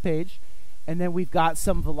field into the page, and then we've got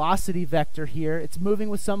some velocity vector here. It's moving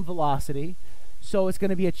with some velocity, so it's going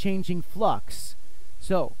to be a changing flux.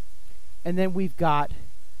 So, and then we've got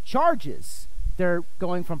charges. They're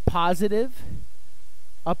going from positive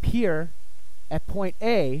up here at point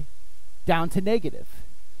A down to negative.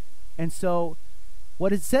 And so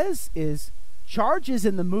what it says is charges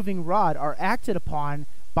in the moving rod are acted upon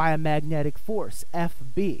by a magnetic force,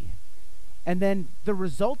 FB. And then the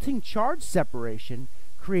resulting charge separation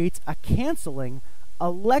creates a canceling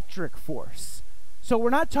electric force. So we're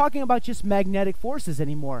not talking about just magnetic forces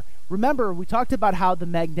anymore. Remember, we talked about how the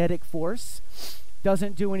magnetic force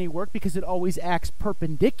doesn't do any work because it always acts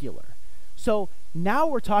perpendicular. So now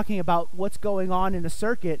we're talking about what's going on in a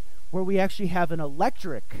circuit where we actually have an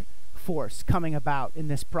electric force coming about in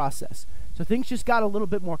this process. So things just got a little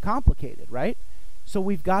bit more complicated, right? So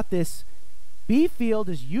we've got this B field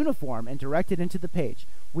is uniform and directed into the page.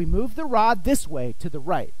 We move the rod this way to the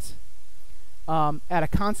right at a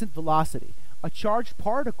constant velocity. A charged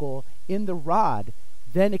particle in the rod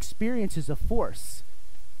then experiences a force.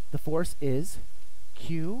 The force is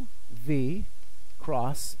QV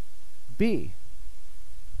cross B.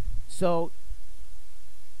 So,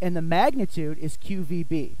 and the magnitude is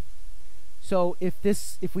QVB. So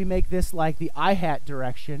if we make this like the I hat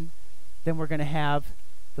direction, then we're going to have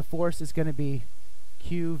the force is going to be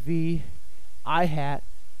QV I hat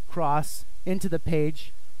cross into the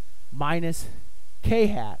page minus K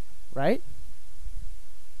hat, right?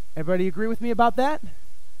 Everybody agree with me about that?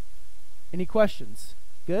 Any questions?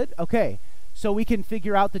 Good? Okay. So we can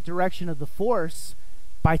figure out the direction of the force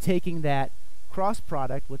by taking that cross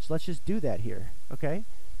product, which let's just do that here, okay?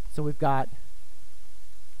 So we've got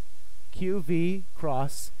QV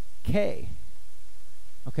cross K.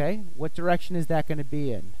 Okay? What direction is that going to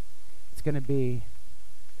be in? It's going to be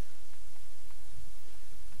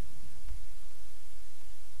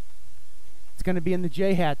in the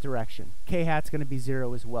J hat direction. K hat's going to be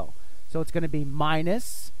 0 as well. So it's going to be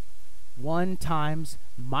minus 1 times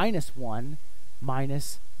minus 1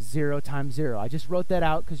 minus 0 times 0. I just wrote that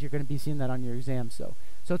out because you're going to be seeing that on your exam. So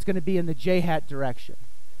it's going to be in the J hat direction.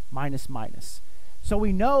 Minus minus. So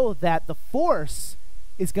we know that the force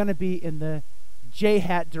is going to be in the J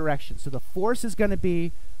hat direction. So the force is going to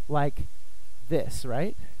be like this,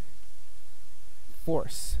 right?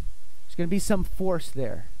 Force. There's going to be some force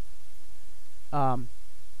there. And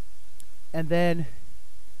then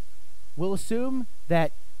we'll assume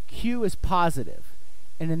that Q is positive.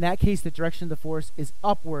 And in that case, the direction of the force is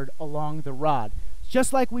upward along the rod.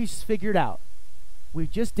 Just like we figured out. We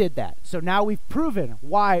just did that. So now we've proven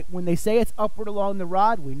why, when they say it's upward along the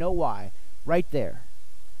rod, we know why. Right there.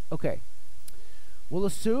 Okay. We'll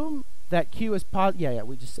assume that Q is positive. Yeah,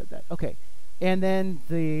 we just said that. Okay. And then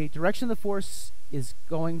the direction of the force is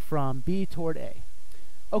going from B toward A.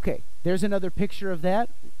 Okay, there's another picture of that.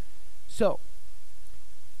 So,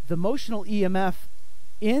 the motional EMF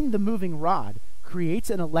in the moving rod creates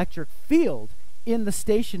an electric field in the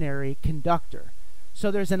stationary conductor.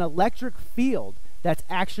 So there's an electric field that's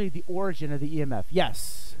actually the origin of the EMF.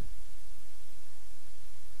 Yes?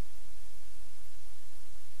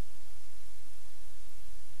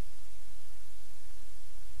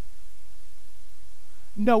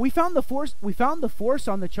 No, we found the force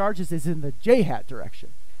on the charges is in the J hat direction.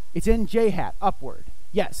 It's in J hat, upward.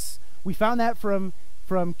 Yes. We found that from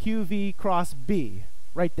QV cross B,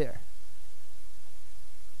 right there.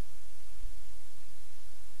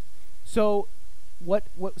 So,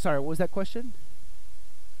 sorry, what was that question?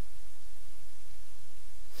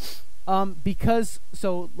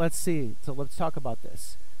 So let's see. So let's talk about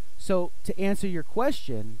this. So to answer your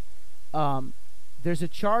question, there's a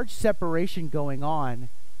charge separation going on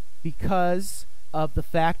because of the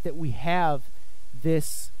fact that we have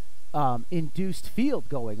this induced field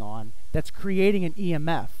going on that's creating an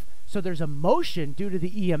EMF. So there's a motion due to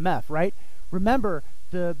the EMF, right? Remember,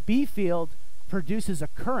 the B field produces a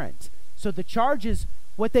current. So the charges,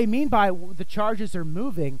 what they mean by the charges are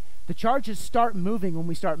moving, the charges start moving when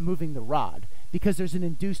we start moving the rod because there's an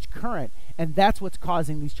induced current, and that's what's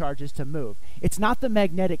causing these charges to move. It's not the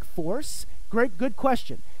magnetic force. Good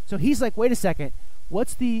question. So he's like, wait a second,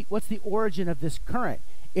 what's the origin of this current?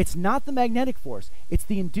 It's not the magnetic force. It's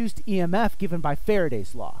the induced EMF given by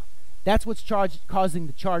Faraday's law. That's what's causing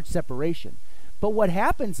the charge separation. But what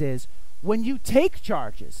happens is when you take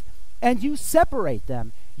charges and you separate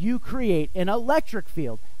them, you create an electric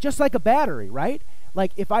field, just like a battery, right?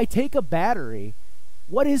 Like if I take a battery,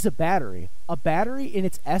 what is a battery? A battery in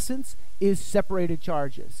its essence is separated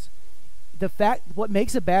charges. What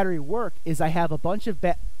makes a battery work is I have a bunch of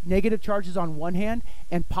negative charges on one hand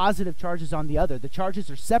and positive charges on the other. The charges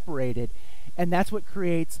are separated, and that's what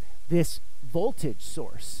creates this voltage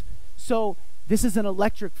source. So this is an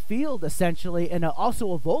electric field essentially, and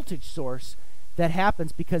also a voltage source that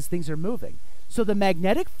happens because things are moving. So the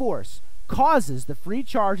magnetic force causes the free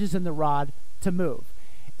charges in the rod to move.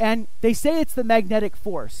 And they say it's the magnetic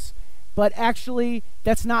force, but actually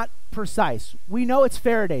that's not precise. We know it's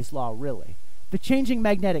Faraday's law, really. The changing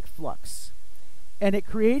magnetic flux. And it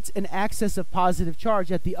creates an axis of positive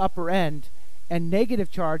charge at the upper end and negative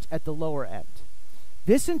charge at the lower end.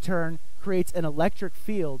 This in turn creates an electric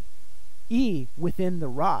field E within the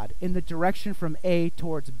rod in the direction from A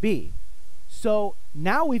towards B. So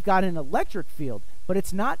now we've got an electric field, but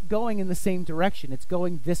it's not going in the same direction. It's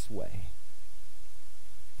going this way.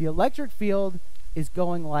 The electric field is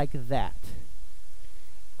going like that,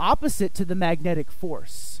 opposite to the magnetic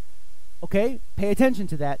force. Okay, pay attention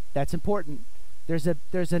to that. That's important.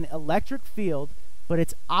 There's an electric field, but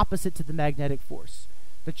it's opposite to the magnetic force.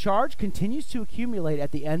 The charge continues to accumulate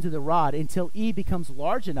at the ends of the rod until E becomes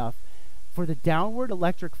large enough for the downward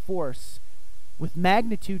electric force with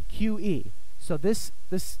magnitude QE. So this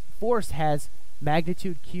force has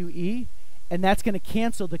magnitude QE, and that's going to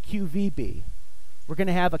cancel the QVB. We're going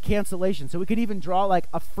to have a cancellation. So we could even draw like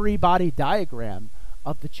a free body diagram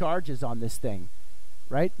of the charges on this thing,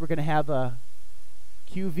 right? We're going to have a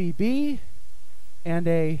QVB and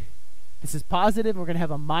this is positive, we're going to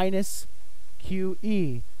have a minus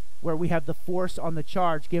QE, where we have the force on the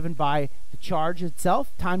charge given by the charge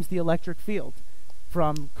itself times the electric field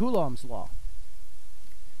from Coulomb's law.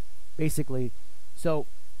 Basically, so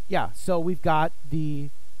yeah, so we've got the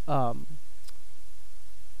and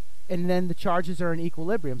then the charges are in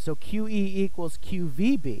equilibrium. So QE equals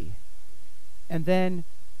QVB. And then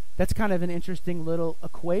that's kind of an interesting little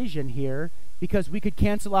equation here, because we could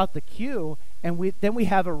cancel out the Q, and then we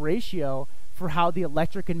have a ratio for how the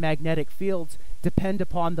electric and magnetic fields depend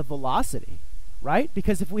upon the velocity, right?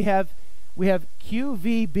 Because if we have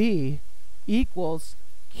QVB equals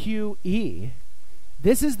QE,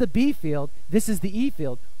 this is the B field, this is the E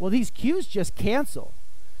field. Well, these Q's just cancel.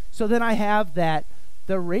 So then I have that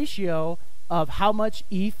the ratio of how much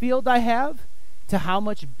E field I have to how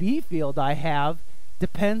much B field I have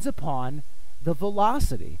depends upon the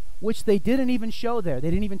velocity, which they didn't even show there. They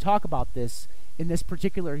didn't even talk about this in this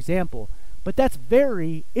particular example. But that's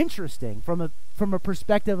very interesting from a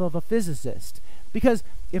perspective of a physicist. Because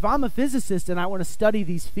if I'm a physicist and I want to study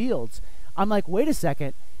these fields, I'm like, wait a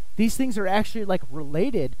second, these things are actually like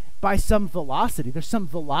related by some velocity. There's some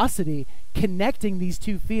velocity connecting these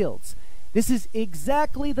two fields. This is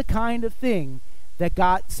exactly the kind of thing that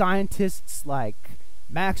got scientists like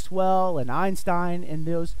Maxwell and Einstein and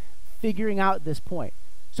those figuring out this point.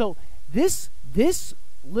 So this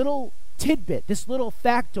little tidbit, this little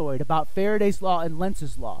factoid about Faraday's law and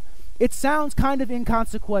Lenz's law, it sounds kind of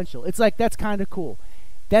inconsequential. It's like, that's kind of cool.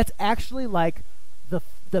 That's actually like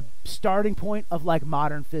the starting point of like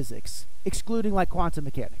modern physics, excluding like quantum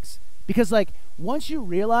mechanics. Because like once you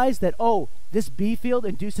realize that, oh, this B field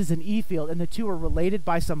induces an E field and the two are related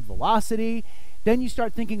by some velocity, then you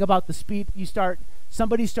start thinking about the speed.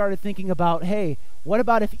 Somebody started thinking about, hey, what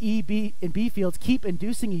about if E, B, and B fields keep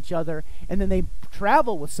inducing each other, and then they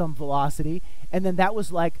travel with some velocity, and then that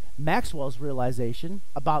was like Maxwell's realization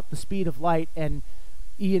about the speed of light and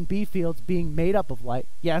E and B fields being made up of light.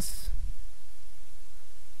 Yes?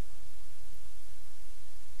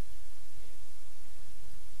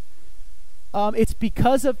 It's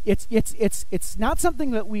because of it's not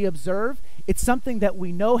something that we observe. It's something that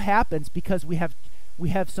we know happens because we have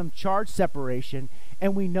some charge separation,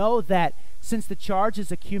 and we know that since the charge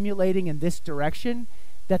is accumulating in this direction,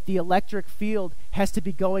 that the electric field has to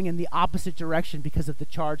be going in the opposite direction because of the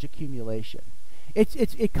charge accumulation.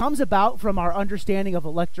 It comes about from our understanding of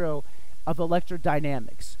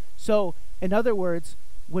electrodynamics. So, in other words,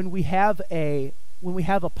 when we have a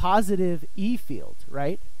positive E field,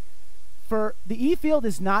 right? For the E field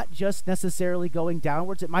is not just necessarily going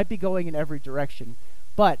downwards. It might be going in every direction.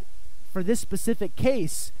 But for this specific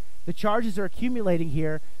case, the charges are accumulating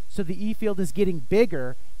here, so the E field is getting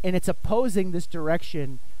bigger, and it's opposing this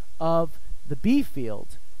direction of the B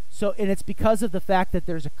field. So, and it's because of the fact that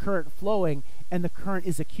there's a current flowing, and the current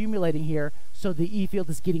is accumulating here, so the E field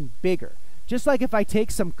is getting bigger. Just like if I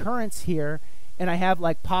take some currents here, and I have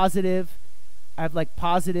like positive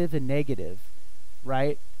and negative,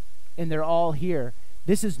 right? And they're all here.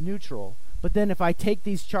 This is neutral. But then if I take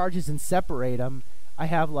these charges and separate them, I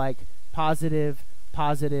have like positive,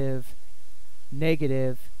 positive,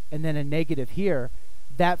 negative, and then a negative here.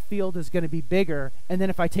 That field is going to be bigger. And then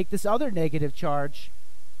if I take this other negative charge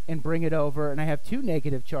and bring it over, and I have two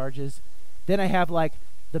negative charges, then I have like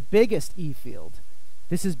the biggest E field.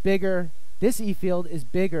 This is bigger. This E field is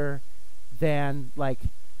bigger than like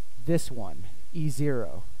this one,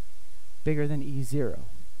 E0. Bigger than E0.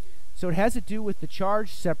 So it has to do with the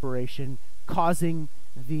charge separation causing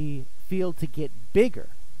the field to get bigger.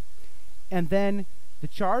 And then the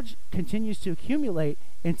charge continues to accumulate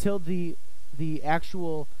until the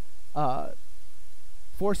actual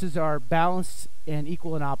forces are balanced and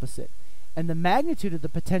equal and opposite. And the magnitude of the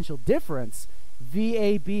potential difference,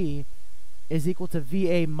 VAB, is equal to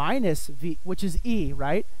VA minus V, which is E,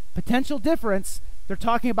 right? Potential difference, they're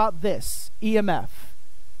talking about this, EMF.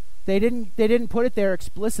 They didn't put it there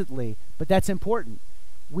explicitly, but that's important.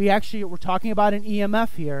 We're talking about an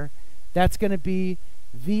EMF here. That's going to be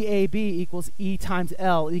VAB equals E times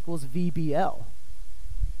L equals VBL.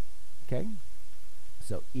 Okay?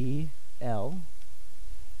 So EL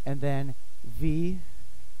and then VBL.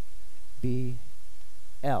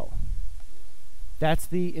 That's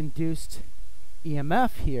the induced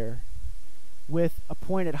EMF here with a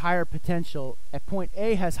point at higher potential. At point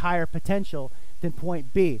A has higher potential than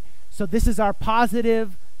point B. So this is our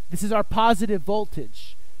positive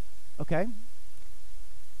voltage. Okay?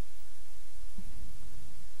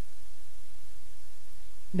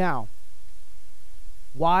 Now,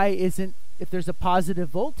 if there's a positive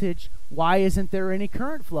voltage, why isn't there any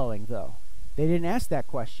current flowing though? They didn't ask that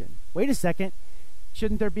question. Wait a second.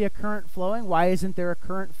 Shouldn't there be a current flowing? Why isn't there a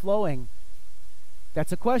current flowing?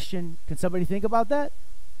 That's a question. Can somebody think about that?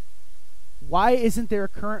 Why isn't there a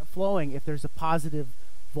current flowing if there's a positive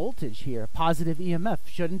voltage here, a positive EMF?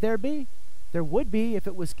 Shouldn't there be? There would be if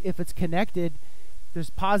it's connected. There's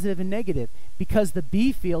positive and negative because the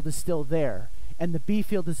B field is still there, and the B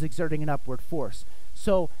field is exerting an upward force.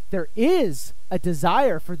 So there is a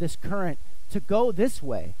desire for this current to go this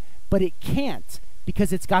way, but it can't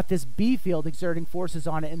because it's got this B field exerting forces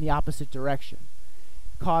on it in the opposite direction,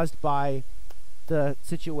 caused by the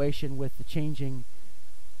situation with the changing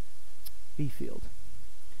B field.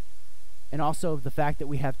 And also the fact that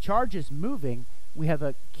we have charges moving, we have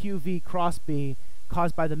a QV cross B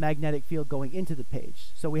caused by the magnetic field going into the page.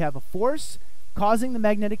 So we have a force causing the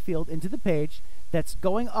magnetic field into the page that's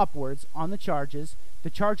going upwards on the charges. The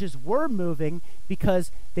charges were moving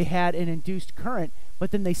because they had an induced current,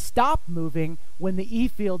 but then they stop moving when the E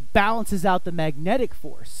field balances out the magnetic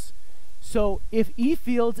force. So if E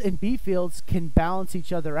fields and B fields can balance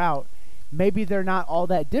each other out, maybe they're not all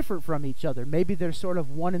that different from each other. Maybe they're sort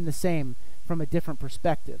of one and the same from a different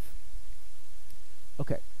perspective.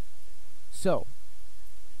 Okay, so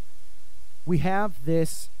we have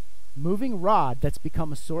this moving rod that's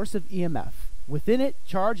become a source of EMF. Within it,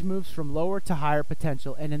 charge moves from lower to higher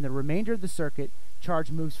potential, and in the remainder of the circuit,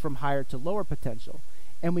 charge moves from higher to lower potential.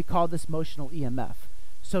 And we call this motional EMF.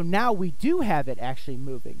 So now we do have it actually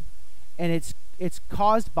moving, and it's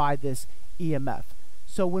caused by this EMF.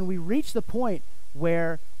 So when we reach the point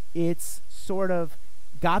where it's sort of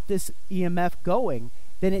got this EMF going,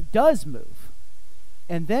 then it does move.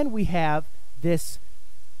 And then we have this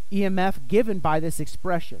EMF given by this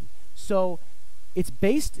expression. So it's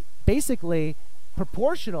basically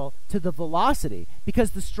proportional to the velocity,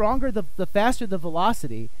 because the faster the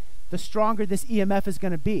velocity, the stronger this EMF is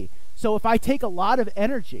going to be. So if I take a lot of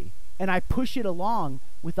energy and I push it along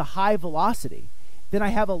with a high velocity, then I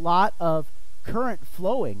have a lot of current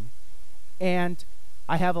flowing and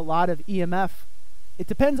I have a lot of EMF. It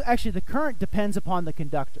depends, actually the current depends upon the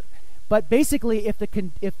conductor. But basically if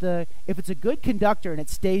it's a good conductor and it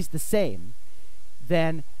stays the same,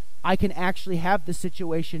 then I can actually have the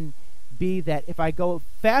situation be that if I go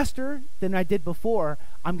faster than I did before,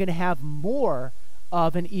 I'm going to have more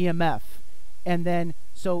of an EMF. And then,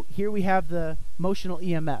 so here we have the motional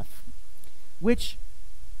EMF, which,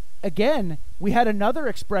 again, we had another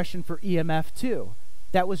expression for EMF too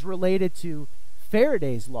that was related to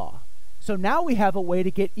Faraday's law. So now we have a way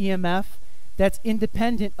to get EMF that's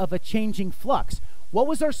independent of a changing flux. What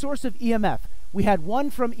was our source of EMF? We had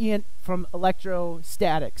one from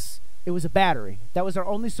electrostatics. It was a battery. That was our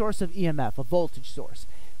only source of EMF, a voltage source.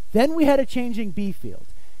 Then we had a changing B field,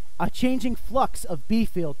 a changing flux of B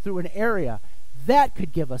field through an area. That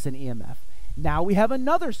could give us an EMF. Now we have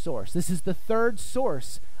another source. This is the third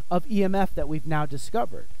source of EMF that we've now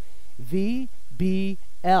discovered,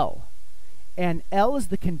 VBL. And L is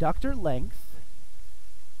the conductor length.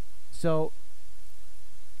 So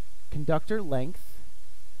conductor length,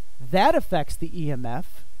 that affects the EMF,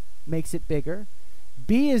 makes it bigger.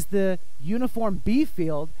 B is the uniform B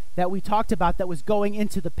field that we talked about that was going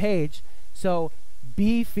into the page. So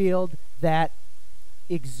B field that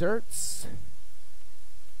exerts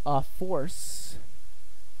a force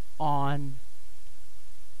on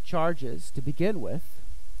charges to begin with.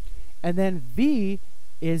 And then V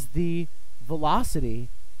is the velocity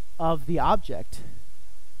of the object.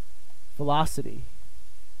 Velocity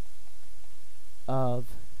of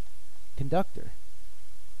conductor.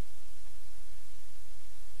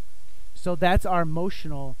 So that's our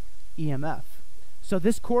motional EMF. So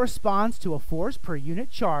this corresponds to a force per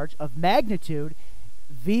unit charge of magnitude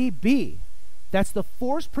VB. That's the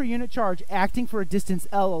force per unit charge acting for a distance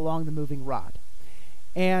L along the moving rod.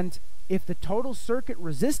 And if the total circuit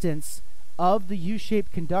resistance of the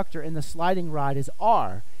U-shaped conductor in the sliding rod is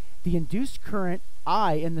R, the induced current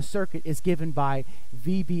I in the circuit is given by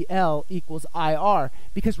VBL equals IR.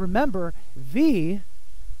 Because remember, E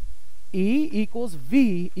equals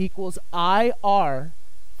V equals IR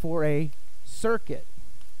for a circuit.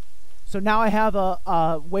 So now I have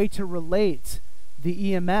a way to relate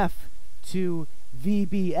the EMF to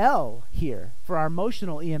VBL here for our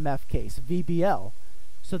motional EMF case, VBL.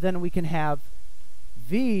 So then we can have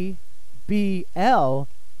VBL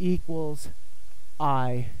equals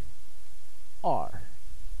IR.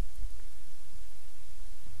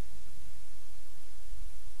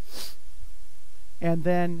 And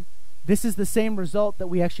then this is the same result that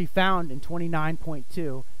we actually found in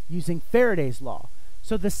 29.2 using Faraday's law.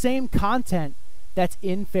 So the same content that's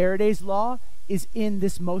in Faraday's law is in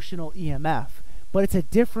this motional EMF, but it's a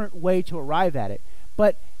different way to arrive at it.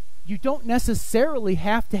 But you don't necessarily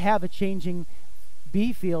have to have a changing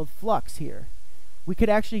B field flux here. We could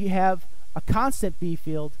actually have a constant B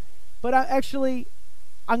field, but I'm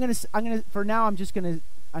gonna for now I'm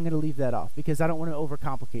gonna leave that off because I don't want to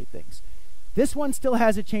overcomplicate things. This one still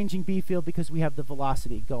has a changing B field because we have the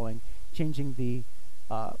velocity going, changing the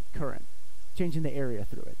current, changing the area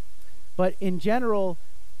through it. But in general,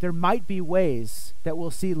 there might be ways that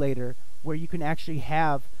we'll see later where you can actually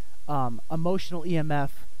have emotional EMF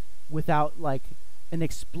without like an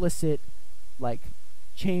explicit like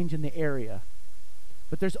change in the area.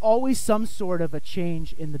 But there's always some sort of a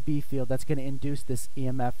change in the B field that's going to induce this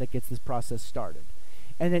EMF that gets this process started.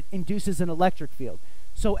 And it induces an electric field.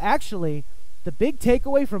 So actually, the big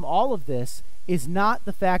takeaway from all of this is not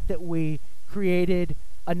the fact that we created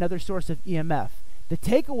another source of EMF. The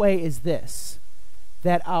takeaway is this,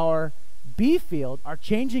 that our B field, our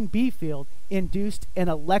changing B field, induced an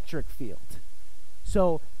electric field.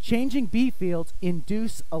 So changing B fields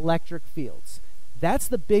induce electric fields. That's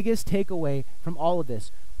the biggest takeaway from all of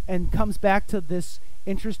this, and comes back to this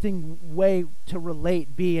interesting way to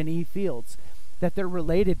relate B and E fields, that they're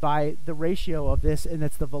related by the ratio of this, and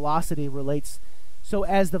that's the velocity relates. So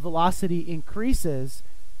as the velocity increases,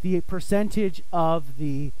 the percentage of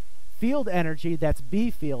the field energy, that's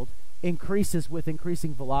B field, increases with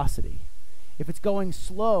increasing velocity. If it's going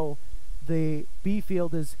slow, the B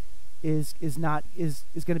field is going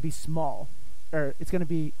to be small, or it's going to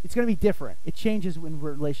be different. It changes in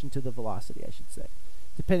relation to the velocity, I should say,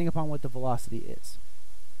 depending upon what the velocity is.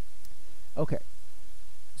 Okay,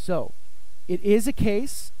 so it is a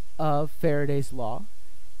case of Faraday's law,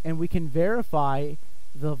 and we can verify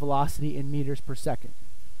the velocity in meters per second.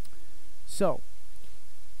 So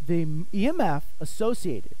the EMF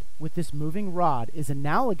associated with this moving rod is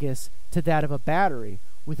analogous to that of a battery,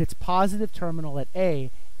 with its positive terminal at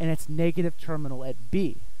A and its negative terminal at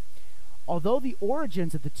B. Although the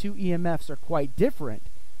origins of the two EMFs are quite different,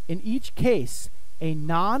 in each case, a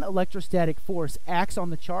non-electrostatic force acts on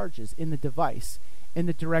the charges in the device in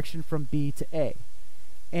the direction from B to A.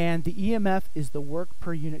 And the EMF is the work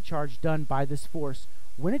per unit charge done by this force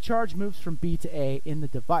when a charge moves from B to A in the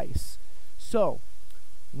device. So,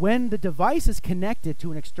 when the device is connected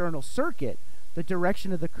to an external circuit, the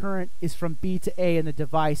direction of the current is from B to A in the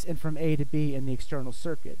device and from A to B in the external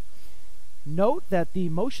circuit. Note that the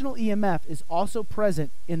motional EMF is also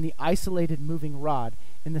present in the isolated moving rod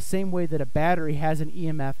in the same way that a battery has an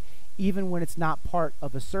EMF even when it's not part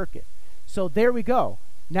of a circuit. So there we go.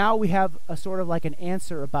 Now we have a sort of like an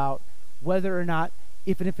answer about whether or not,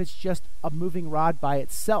 even if it's just a moving rod by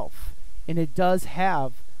itself, and it does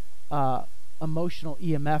have emotional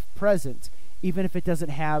EMF present, even if it doesn't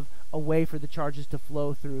have a way for the charges to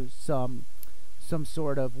flow through some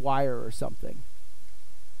sort of wire or something.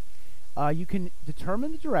 You can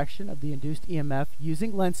determine the direction of the induced EMF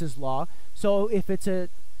using Lenz's law. So if it's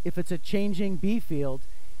a changing B field,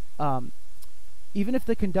 even if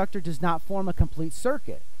the conductor does not form a complete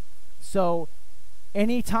circuit. So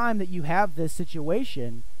any time that you have this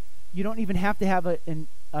situation, you don't even have to have a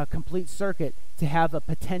complete circuit to have a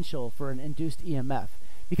potential for an induced EMF.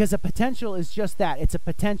 Because a potential is just that. It's a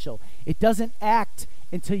potential. It doesn't act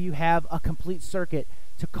until you have a complete circuit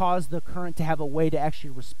to cause the current to have a way to actually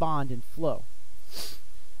respond and flow.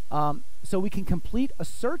 So we can complete a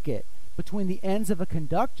circuit between the ends of a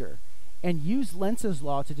conductor and use Lenz's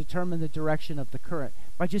law to determine the direction of the current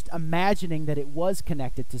by just imagining that it was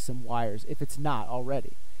connected to some wires if it's not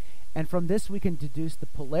already. And from this we can deduce the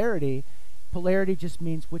polarity. Polarity just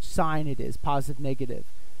means which sign it is, positive, negative,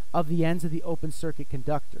 of the ends of the open circuit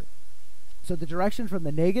conductor. So the direction from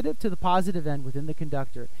the negative to the positive end within the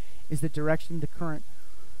conductor is the direction the current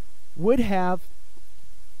would have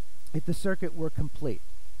if the circuit were complete.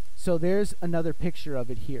 So there's another picture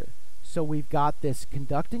of it here. So we've got this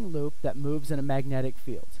conducting loop that moves in a magnetic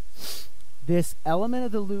field. This element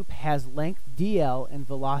of the loop has length dl and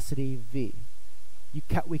velocity v.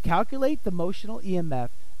 We calculate the motional EMF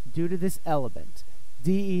due to this element.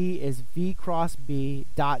 dE is v cross b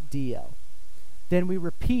dot dl. Then we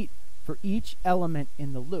repeat for each element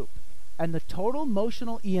in the loop. And the total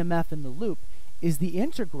motional EMF in the loop is the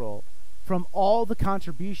integral from all the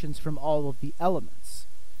contributions from all of the elements.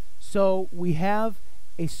 So we have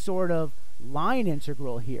a sort of line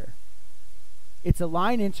integral here. It's a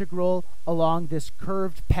line integral along this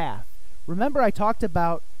curved path. Remember I talked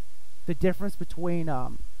about the difference between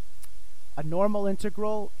a normal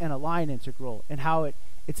integral and a line integral, and how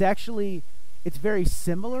it's very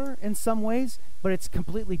similar in some ways, but it's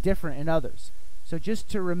completely different in others. So just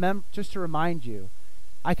to remind you,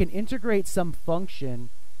 I can integrate some function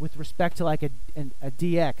with respect to like a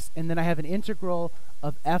dx, and then I have an integral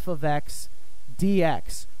of f of x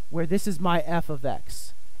dx, where this is my f of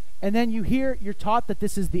x. And then you're taught that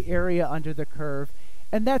this is the area under the curve,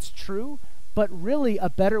 and that's true, but really a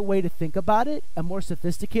better way to think about it, a more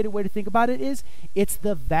sophisticated way to think about it is, it's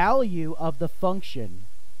the value of the function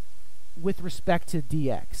with respect to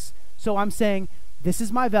dx. So I'm saying, this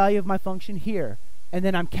is my value of my function here, and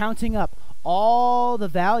then I'm counting up all the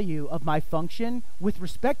value of my function with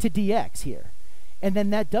respect to dx here. And then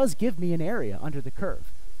that does give me an area under the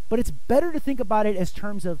curve. But it's better to think about it as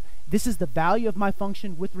terms of, this is the value of my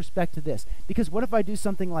function with respect to this. Because what if I do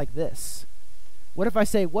something like this? What if I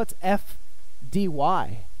say, what's f dy?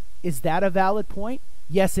 Is that a valid point?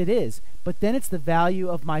 Yes, it is. But then it's the value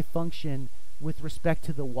of my function with respect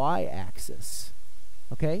to the y-axis.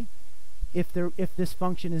 Okay? If this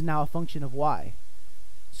function is now a function of y.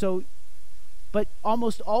 So, but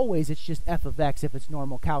almost always it's just f of x if it's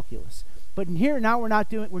normal calculus. But in here, now we're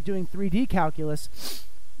doing 3D calculus.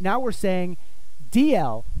 Now we're saying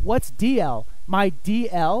dl. What's dl? My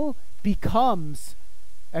dl becomes,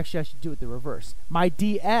 actually I should do it the reverse. My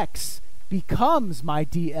dx becomes my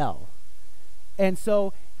dl. And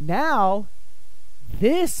so now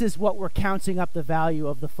this is what we're counting up the value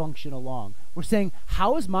of the function along. We're saying,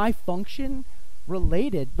 how is my function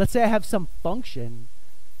related? Let's say I have some function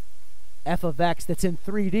f of x that's in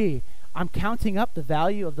 3D. I'm counting up the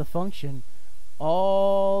value of the function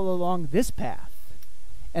all along this path.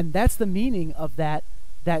 And that's the meaning of that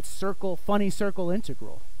circle, funny circle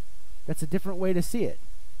integral. That's a different way to see it.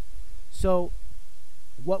 So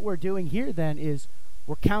what we're doing here then is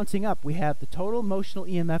we're counting up. We have the total motional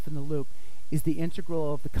EMF in the loop is the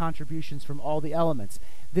integral of the contributions from all the elements.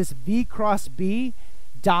 This v cross b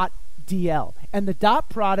dot dl. And the dot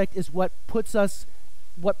product is what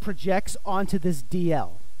projects onto this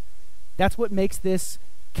dl. That's what makes this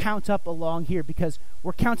count up along here, because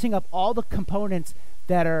we're counting up all the components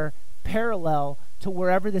that are parallel to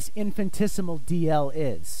wherever this infinitesimal dl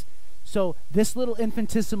is. So this little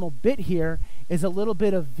infinitesimal bit here is a little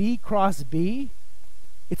bit of v cross b.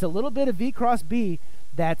 It's a little bit of v cross b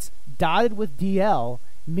that's dotted with dl,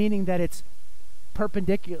 meaning that it's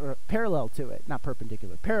perpendicular, parallel to it. Not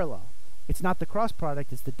perpendicular, parallel. It's not the cross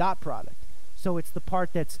product, it's the dot product. So it's the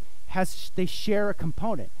part they share a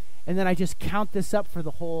component. And then I just count this up for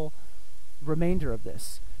the whole remainder of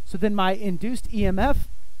this. So then my induced EMF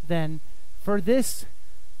then for this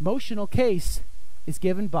motional case is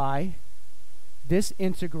given by this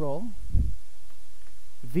integral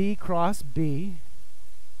v cross b,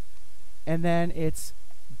 and then it's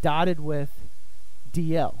dotted with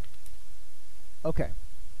dl. Okay.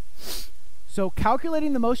 So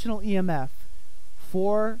calculating the motional EMF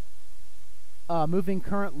for a moving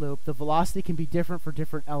current loop, the velocity can be different for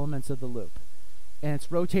different elements of the loop. And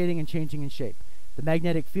it's rotating and changing in shape. The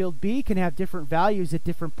magnetic field B can have different values at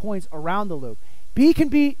different points around the loop. B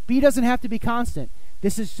doesn't have to be constant.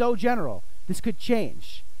 This is so general. This could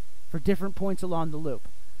change for different points along the loop.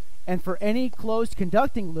 And for any closed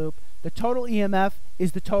conducting loop, the total EMF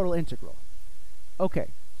is the total integral. Okay.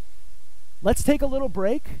 Let's take a little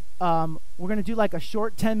break. We're going to do like a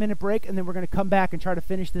short 10-minute break, and then we're going to come back and try to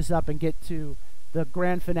finish this up and get to the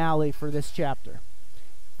grand finale for this chapter.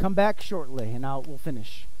 Come back shortly, and we'll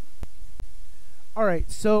finish. All right,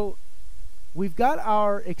 so we've got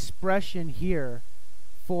our expression here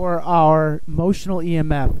for our motional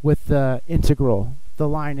EMF with the integral, the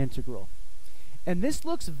line integral. And this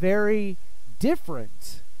looks very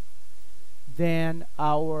different than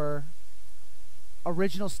our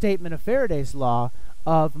original statement of Faraday's law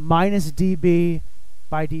of minus dB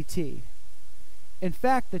by dt. In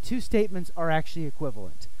fact, the two statements are actually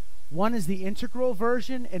equivalent. One is the integral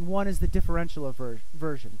version and one is the differential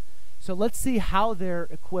version. So let's see how they're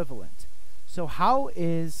equivalent. So how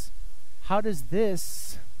does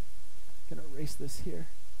this, I'm going to erase this here.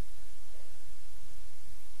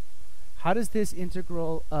 How does this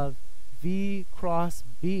integral of v cross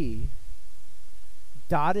b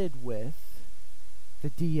dotted with the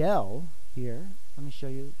dl here, let me show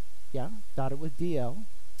you, yeah, dotted with dl,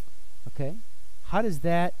 okay, how does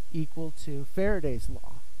that equal to Faraday's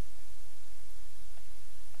law?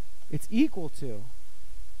 It's equal to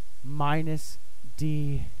minus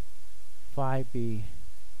d phi b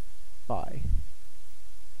by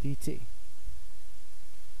dt.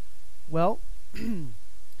 Well,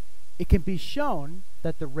 it can be shown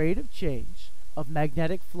that the rate of change of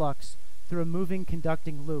magnetic flux through a moving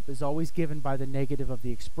conducting loop is always given by the negative of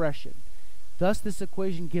the expression. Thus, this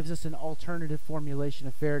equation gives us an alternative formulation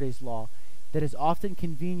of Faraday's law that is often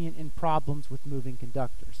convenient in problems with moving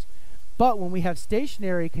conductors. But when we have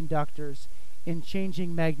stationary conductors in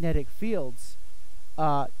changing magnetic fields,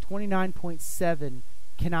 29.7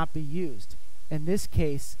 cannot be used. In this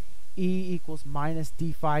case, E equals minus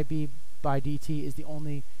d phi b by dt is the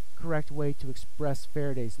only correct way to express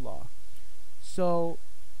Faraday's law. So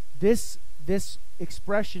this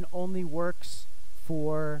expression only works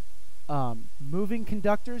for moving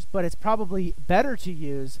conductors, but it's probably better to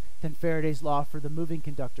use than Faraday's law for the moving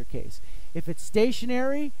conductor case. If it's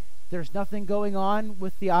stationary, there's nothing going on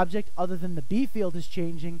with the object other than the B field is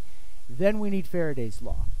changing, then we need Faraday's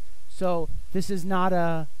law. So this is not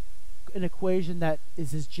an equation that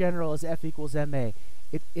is as general as F equals ma.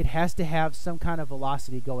 It has to have some kind of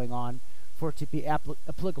velocity going on for it to be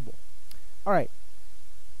applicable. All right.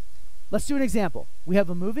 Let's do an example. We have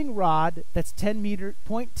a moving rod that's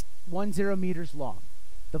 0.10 meters long.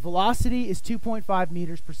 The velocity is 2.5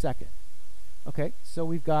 meters per second. Okay, so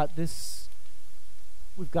we've got this.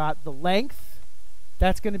 We've got the length.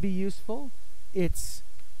 That's going to be useful. It's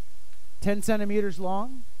 10 centimeters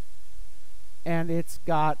long, and it's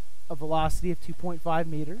got a velocity of 2.5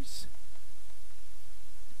 meters.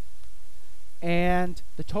 And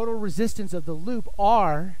the total resistance of the loop,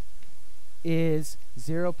 R, is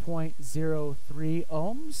 0.03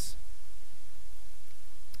 ohms.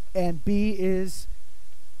 And B is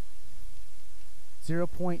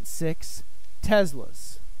 0.6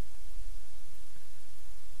 teslas.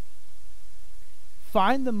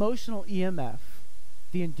 Find the motional EMF,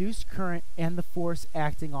 the induced current, and the force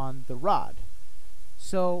acting on the rod.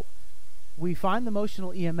 So we find the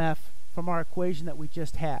motional EMF from our equation that we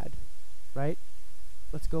just had, right?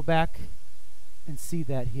 Let's go back and see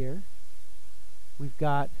that here. We've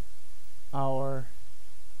got our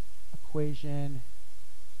equation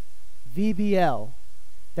VBL.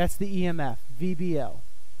 That's the EMF, VBL.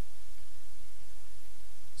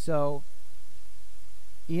 So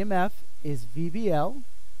EMF is VBL,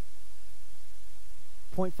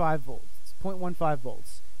 0.5 volts, 0.15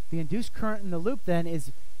 volts. The induced current in the loop then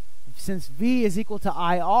is, since V is equal to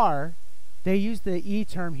IR, they use the E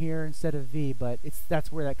term here instead of V, but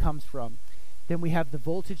that's where that comes from. Then we have the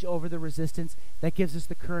voltage over the resistance. That gives us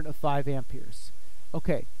the current of 5 amperes.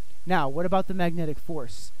 Okay, now what about the magnetic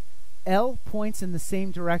force? L points in the same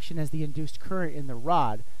direction as the induced current in the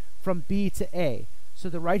rod, from B to A. So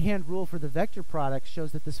the right-hand rule for the vector product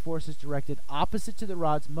shows that this force is directed opposite to the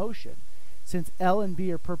rod's motion. Since L and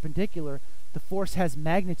B are perpendicular, the force has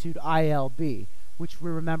magnitude ILB, which we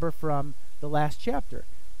remember from the last chapter.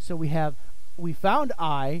 So we found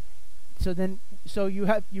I. So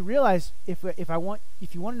you realize if you want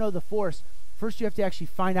to know the force, first you have to actually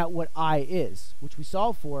find out what I is, which we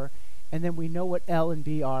solve for, and then we know what L and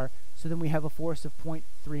B are. So then we have a force of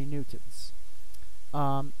 0.3 newtons.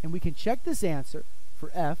 And we can check this answer for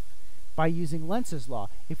F by using Lenz's law.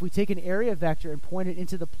 If we take an area vector and point it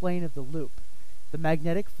into the plane of the loop, the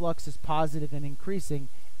magnetic flux is positive and increasing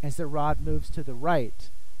as the rod moves to the right.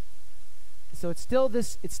 So it's still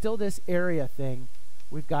this area thing.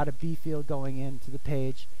 We've got a B field going into the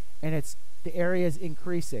page, and the area is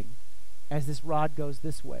increasing as this rod goes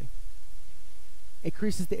this way. It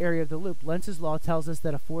increases the area of the loop. Lenz's law tells us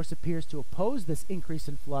that a force appears to oppose this increase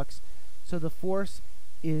in flux, so the force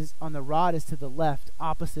is on the rod is to the left,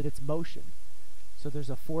 opposite its motion. So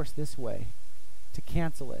there's a force this way to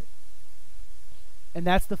cancel it. And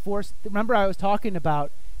that's the force. Remember, I was talking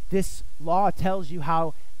about this law tells you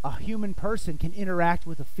how a human person can interact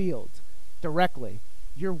with a field directly.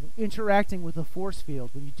 You're interacting with a force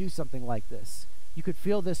field when you do something like this. You could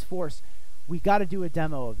feel this force. We got to do a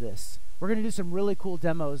demo of this. We're going to do some really cool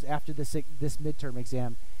demos after this midterm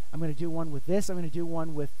exam. I'm going to do one with this. I'm going to do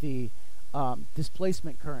one with the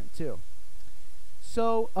displacement current too.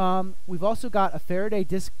 So we've also got a Faraday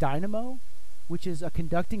disc dynamo, which is a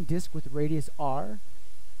conducting disc with radius r,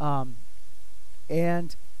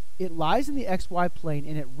 and it lies in the xy plane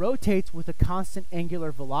and it rotates with a constant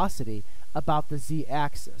angular velocity about the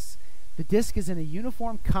z-axis. The disc is in a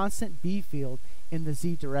uniform constant B field in the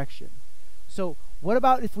z direction. So what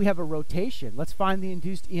about if we have a rotation? Let's find the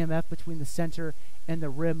induced EMF between the center and the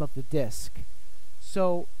rim of the disc.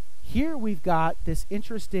 So here we've got this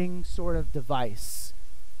interesting sort of device,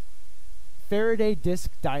 Faraday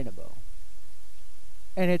disc dynamo.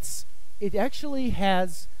 And it actually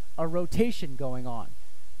has a rotation going on,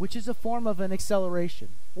 which is a form of an acceleration.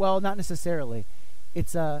 Well, not necessarily.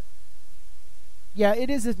 It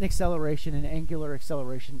is an acceleration, an angular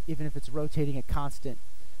acceleration, even if it's rotating at constant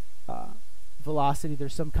velocity.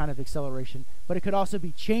 There's some kind of acceleration, but it could also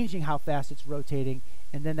be changing how fast it's rotating,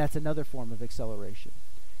 and then that's another form of acceleration.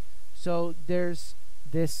 So there's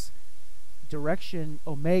this direction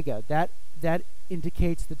omega that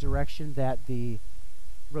indicates the direction that the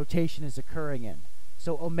rotation is occurring in.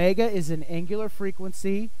 So omega is an angular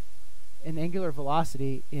frequency, an angular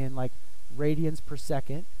velocity in like radians per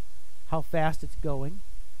second, how fast it's going.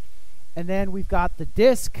 And then we've got the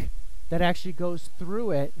disk that actually goes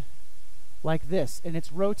through it like this, and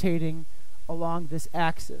it's rotating along this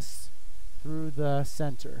axis through the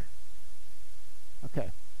center. Okay.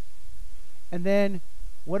 And then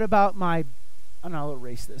what about I'll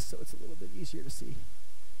erase this so it's a little bit easier to see.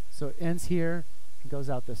 So it ends here and goes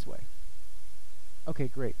out this way. Okay,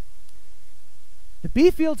 great. The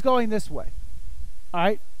B field's going this way. All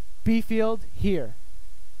right, B field here.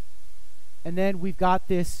 And then we've got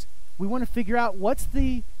this, we want to figure out what's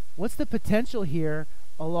the potential here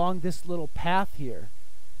along this little path here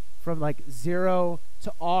from like 0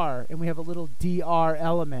 to R, and we have a little dr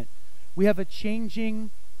element. We have a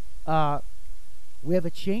changing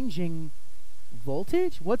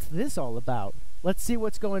voltage. What's this all about? Let's see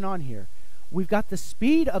what's going on here. We've got the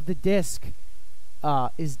speed of the disk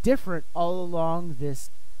is different all along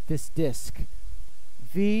this disk.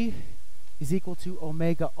 V is equal to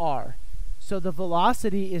omega r. So the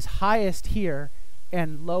velocity is highest here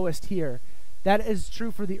and lowest here. That is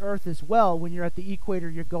true for the Earth as well. When you're at the equator,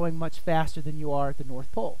 you're going much faster than you are at the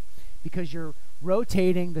North Pole because you're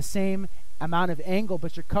rotating the same amount of angle,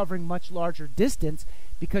 but you're covering much larger distance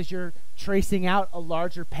because you're tracing out a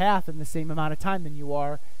larger path in the same amount of time than you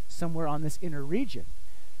are somewhere on this inner region.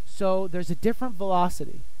 So there's a different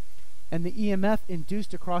velocity, and the EMF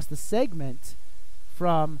induced across the segment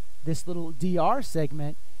from this little dr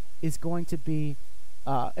segment is going to be,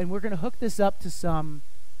 and we're going to hook this up to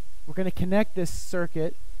we're going to connect this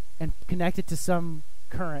circuit and connect it to some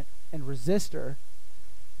current and resistor,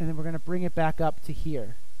 and then we're going to bring it back up to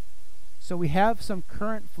here. So we have some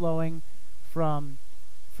current flowing from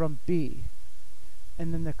B.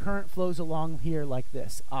 and then the current flows along here like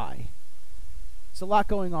this, I. It's a lot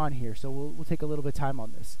going on here, so we'll take a little bit of time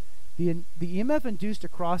on this. The EMF induced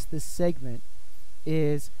across this segment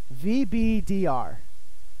is VBDR.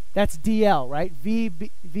 That's DL, right?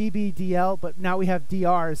 VBDL, but now we have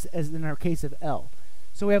DR as in our case of L.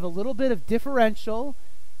 So we have a little bit of differential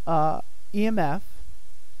EMF.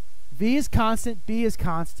 V is constant, B is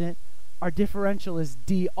constant. Our differential is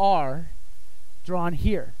DR, drawn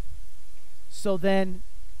here. So then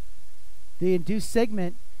the induced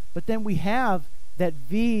segment, but then we have that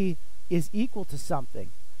V is equal to something,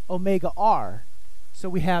 omega R. So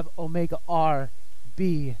we have omega R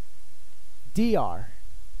B dr.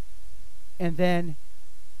 And then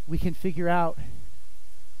we can figure out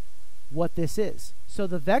what this is. So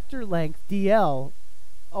the vector length dl,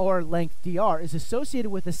 or length dr, is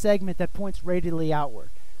associated with a segment that points radially outward.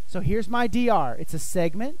 So here's my dr. It's a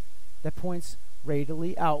segment that points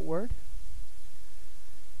radially outward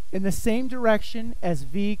in the same direction as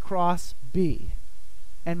V cross B.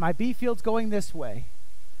 And my B field's going this way.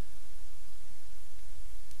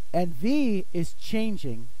 And V is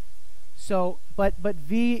changing. So, but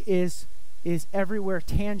V is everywhere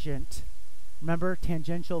tangent. Remember,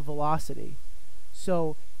 tangential velocity.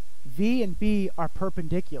 So V and B are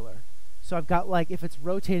perpendicular. So I've got, like, if it's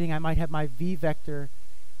rotating, I might have my V vector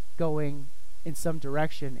going in some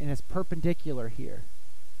direction, and it's perpendicular here.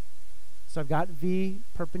 So I've got V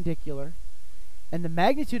perpendicular, and the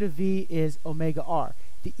magnitude of V is omega R.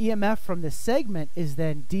 The EMF from this segment is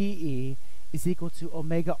then dE is equal to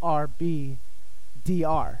omega RB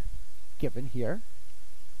dr, given here.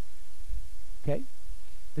 Okay?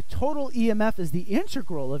 The total EMF is the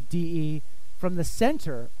integral of dE from the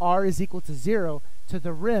center, R is equal to 0, to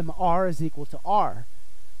the rim, R is equal to R.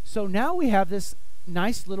 So now we have this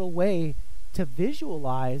nice little way to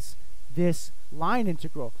visualize this line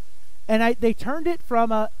integral. And they turned it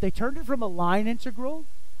from a line integral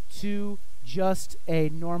to just a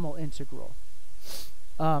normal integral.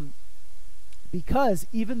 Because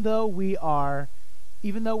even though we're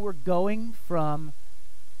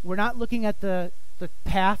not looking at the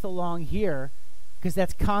path along here, because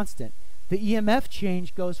that's constant. The EMF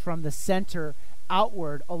change goes from the center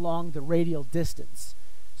outward along the radial distance.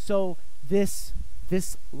 So this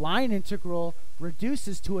line integral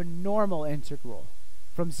reduces to a normal integral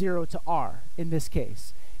from 0 to R in this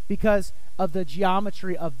case, because of the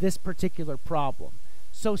geometry of this particular problem.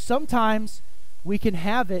 So sometimes we can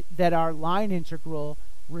have it that our line integral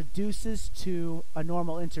reduces to a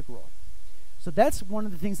normal integral. So that's one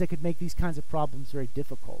of the things that could make these kinds of problems very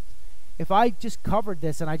difficult. If I just covered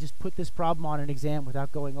this and I just put this problem on an exam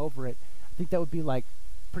without going over it, I think that would be like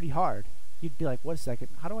pretty hard. You'd be like, wait a second,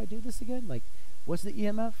 how do I do this again? Like, what's the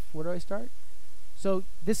EMF? Where do I start? So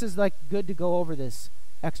this is like good to go over this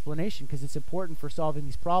explanation because it's important for solving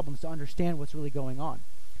these problems to understand what's really going on.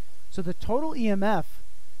 So the total EMF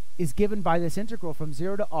is given by this integral from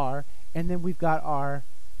 0 to R, and then we've got our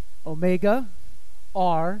omega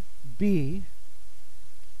R B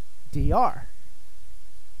dr.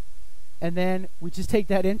 And then we just take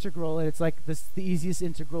that integral, and it's like the easiest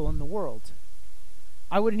integral in the world.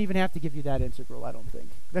 I wouldn't even have to give you that integral, I don't think.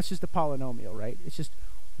 That's just a polynomial, right? It's just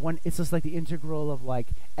like the integral of like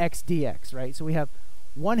x dx, right? So we have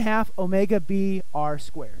 1/2 omega b r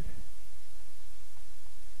squared.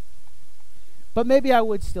 But maybe I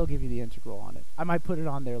would still give you the integral on it. I might put it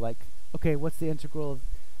on there like, okay, what's the integral of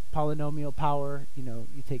polynomial power? You know,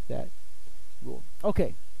 you take that rule.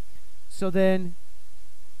 Okay, so then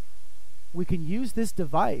we can use this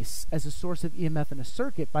device as a source of EMF in a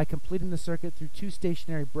circuit by completing the circuit through 2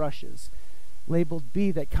 stationary brushes labeled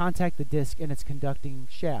B that contact the disc and its conducting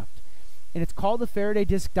shaft. And it's called the Faraday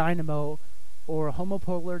disc dynamo or a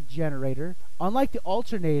homopolar generator. Unlike the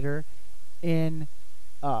alternator in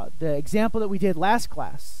the example that we did last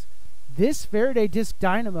class, this Faraday disc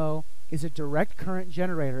dynamo is a direct current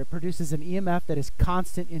generator. It produces an EMF that is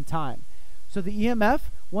constant in time. So the EMF,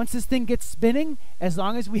 once this thing gets spinning, as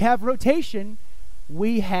long as we have rotation,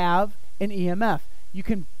 we have an EMF. You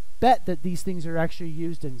can bet that these things are actually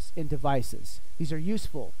used in devices. These are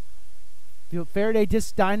useful. The Faraday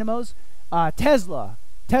disc dynamos, Tesla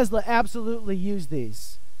absolutely used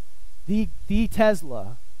these. The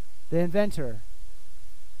Tesla, the inventor,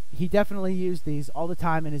 he definitely used these all the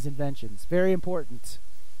time in his inventions. Very important.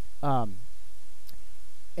 And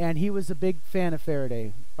he was a big fan of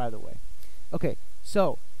Faraday, by the way. Okay,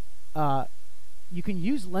 so you can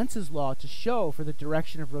use Lenz's law to show for the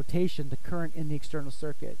direction of rotation the current in the external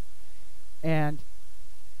circuit. And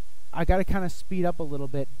I got to kind of speed up a little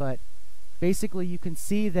bit, but basically you can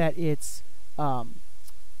see that it's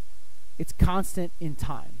constant in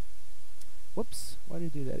time. Whoops, why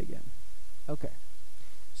did I do that again? Okay.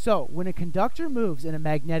 So, when a conductor moves in a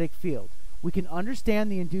magnetic field, we can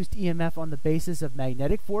understand the induced EMF on the basis of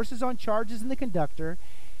magnetic forces on charges in the conductor,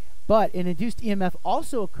 but an induced EMF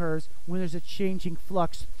also occurs when there's a changing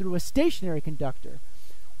flux through a stationary conductor.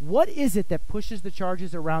 What is it that pushes the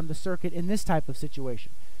charges around the circuit in this type of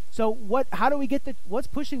situation? So how do we get what's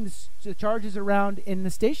pushing the charges around in the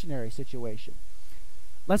stationary situation?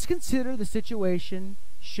 Let's consider the situation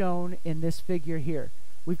shown in this figure here.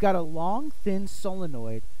 We've got a long, thin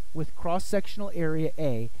solenoid with cross-sectional area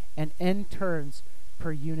A and N turns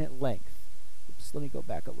per unit length. Oops, let me go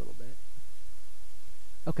back a little bit.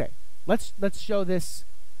 Okay, let's show this.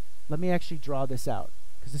 Let me actually draw this out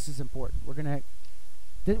because this is important. We're gonna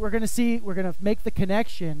make the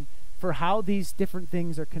connection for how these different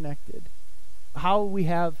things are connected. How we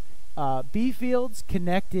have B fields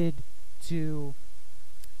connected to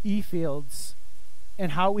E fields,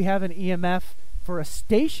 and how we have an EMF for a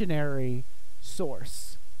stationary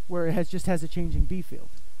source where it just has a changing B field.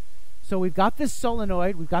 So we've got this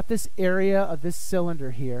solenoid, we've got this area of this cylinder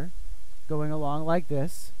here going along like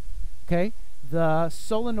this. Okay, the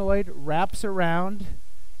solenoid wraps around,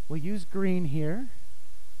 we'll use green here.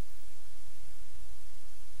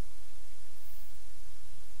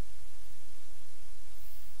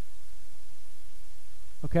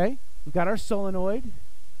 Okay, we've got our solenoid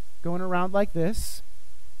going around like this.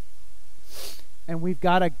 And we've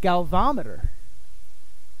got a galvanometer,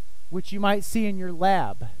 which you might see in your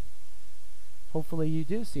lab. Hopefully you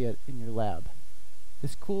do see it in your lab.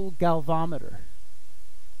 This cool galvanometer.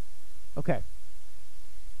 Okay.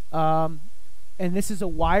 And this is a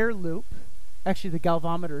wire loop. Actually, the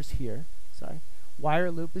galvanometer is here. Sorry.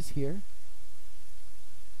 Wire loop is here.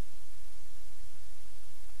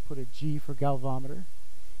 Put a G for galvanometer.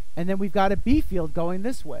 And then we've got a B field going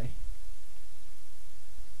this way.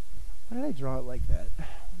 Why did I draw it like that? What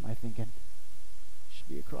am I thinking? Should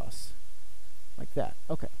be across. Like that.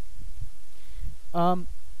 Okay. And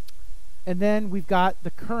then we've got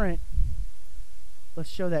the current. Let's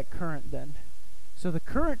show that current then. So the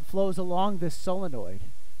current flows along this solenoid,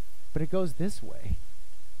 but it goes this way.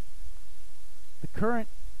 The current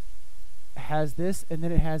has this, and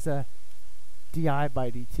then it has a di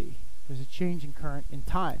by dt. There's a change in current in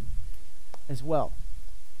time as well.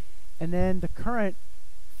 And then the current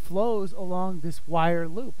flows along this wire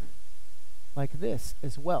loop like this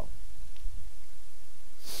as well.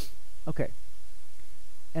 Okay.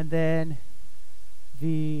 And then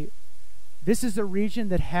this is a region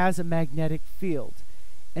that has a magnetic field,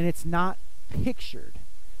 and it's not pictured.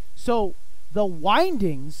 So the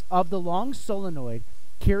windings of the long solenoid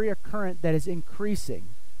carry a current that is increasing.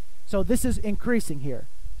 So this is increasing here.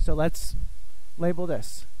 So let's label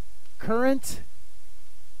this. Current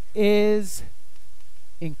is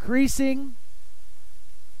increasing.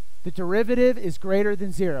 The derivative is greater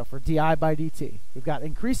than 0 for di by dt. We've got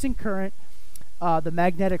increasing current. The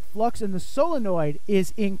magnetic flux in the solenoid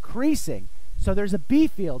is increasing. So there's a B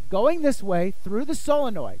field going this way through the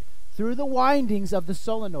solenoid, through the windings of the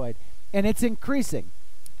solenoid, and it's increasing.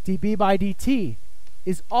 dB by dt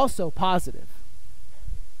is also positive.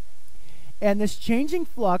 And this changing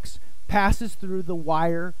flux passes through the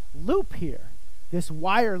wire loop here. This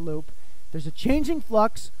wire loop, there's a changing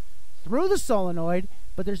flux through the solenoid,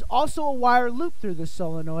 but there's also a wire loop through the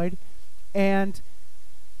solenoid, and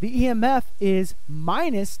the EMF is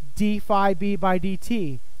minus d phi b by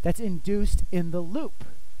dt. That's induced in the loop.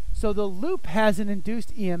 So the loop has an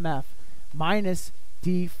induced EMF minus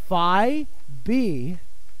d phi b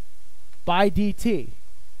by dt.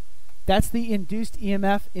 That's the induced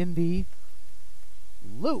EMF in the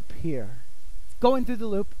loop here. Going through the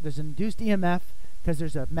loop, there's an induced EMF because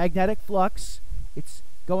there's a magnetic flux. It's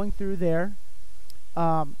going through there.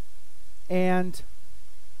 And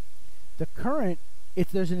the current,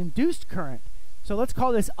 there's an induced current. So let's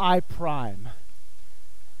call this I prime.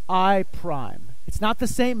 I prime. It's not the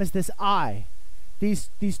same as this I. These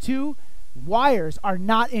two wires are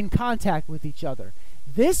not in contact with each other.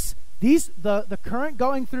 The current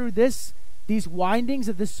going through these windings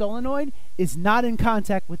of this solenoid is not in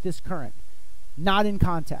contact with this current. Not in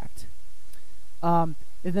contact. And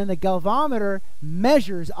then the galvanometer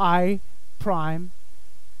measures I prime,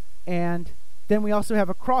 and then we also have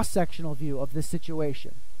a cross-sectional view of this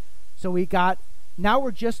situation. So now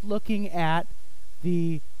we're just looking at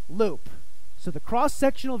the loop. So the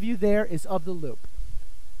cross-sectional view there is of the loop.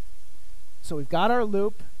 So we've got our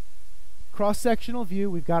loop, cross-sectional view,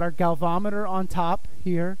 we've got our galvanometer on top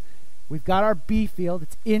here, we've got our B field,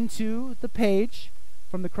 it's into the page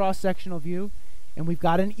from the cross-sectional view, and we've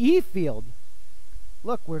got an E field.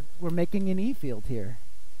 Look, we're making an E field here.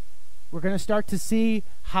 we're going to start to see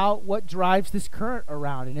what drives this current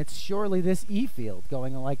around, and it's surely this E field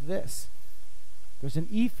going like this. There's an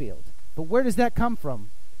E field. But where does that come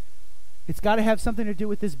from? It's got to have something to do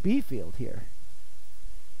with this B field here.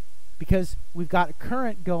 Because we've got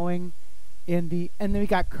current going and then we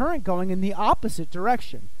got current going in the opposite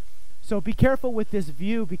direction. So be careful with this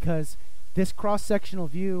view, because this cross-sectional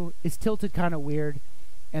view is tilted kind of weird,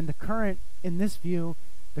 and the current in this view,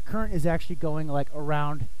 the current is actually going like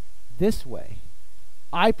around this way.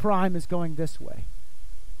 I prime is going this way.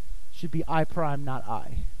 Should be I prime, not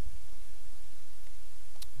I.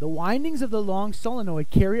 The windings of the long solenoid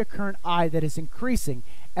carry a current I that is increasing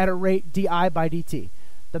at a rate di by dt.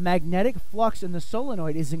 The magnetic flux in the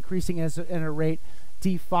solenoid is increasing at a rate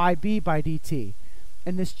d phi b by dt.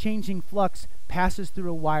 And this changing flux passes through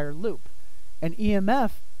a wire loop. An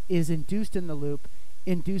EMF is induced in the loop,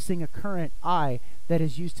 inducing a current I that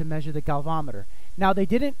is used to measure the galvanometer. Now they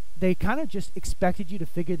kind of just expected you to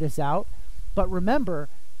figure this out, but remember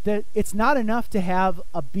that it's not enough to have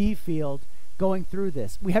a B field going through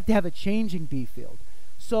this. We have to have a changing B field.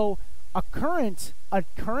 So a current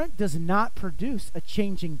does not produce a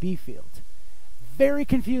changing B field. Very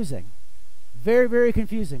confusing. Very, very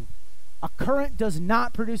confusing. A current does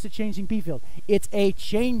not produce a changing B field. It's a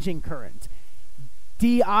changing current.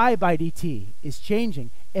 di by dt is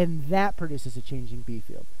changing, and that produces a changing B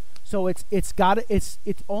field. So this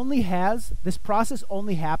process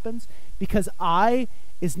only happens because I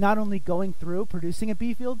is not only going through producing a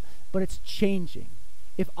B field, but it's changing.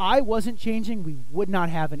 If I wasn't changing, we would not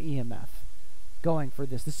have an EMF going for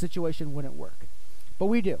this. This situation wouldn't work. But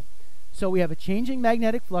we do. So we have a changing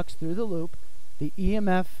magnetic flux through the loop. The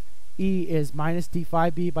EMF E is minus d phi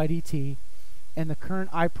b by dt, and the current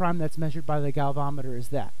I prime that's measured by the galvanometer is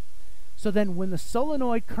that. So then when the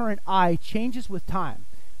solenoid current I changes with time,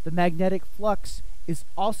 the magnetic flux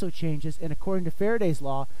also changes, and according to Faraday's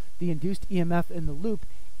law, the induced EMF in the loop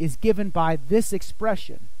is given by this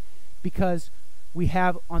expression, because we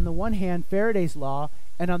have on the one hand Faraday's law,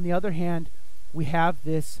 and on the other hand we have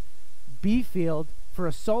this B field for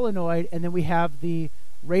a solenoid, and then we have the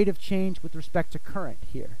rate of change with respect to current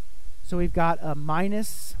here. So we've got a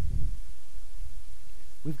minus,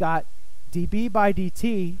 we've got dB by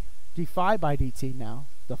dt, d phi by dt now,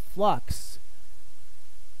 the flux,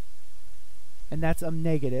 and that's a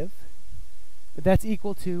negative, but that's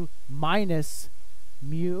equal to minus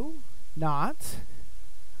mu naught,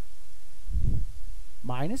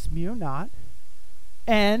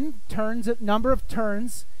 n turns, number of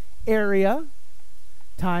turns, area,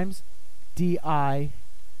 times di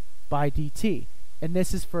by dt. And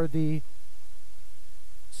this is for the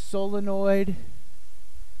solenoid,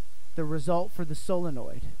 the result for the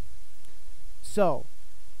solenoid. So,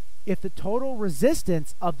 if the total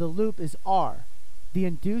resistance of the loop is R, the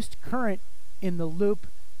induced current in the loop,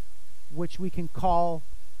 which we can call,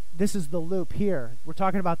 this is the loop here. We're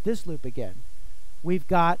talking about this loop again. We've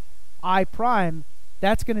got I prime,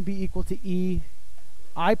 that's going to be equal to E.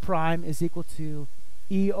 I prime is equal to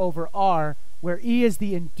E over R, where E is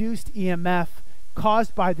the induced EMF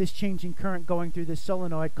caused by this changing current going through this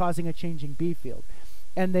solenoid, causing a changing B field.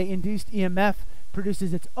 And the induced EMF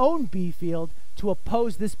produces its own B field to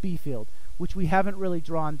oppose this B field, which we haven't really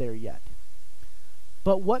drawn there yet.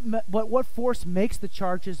 But what force makes the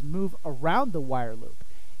charges move around the wire loop?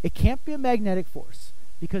 It can't be a magnetic force,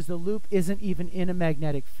 because the loop isn't even in a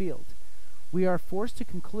magnetic field. We are forced to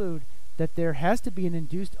conclude that there has to be an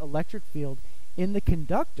induced electric field in the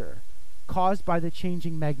conductor caused by the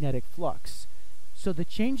changing magnetic flux. So the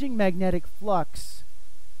changing magnetic flux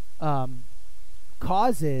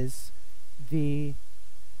causes the,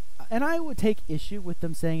 and I would take issue with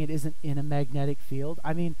them saying it isn't in a magnetic field.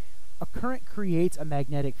 I mean, a current creates a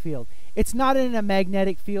magnetic field. It's not in a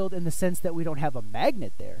magnetic field in the sense that we don't have a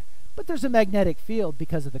magnet there, but there's a magnetic field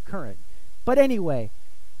because of the current. But anyway,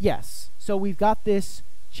 yes, so we've got this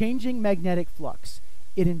changing magnetic flux.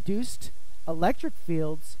 It induced electric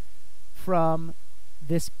fields from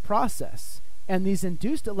this process. And these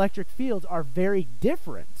induced electric fields are very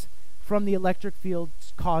different from the electric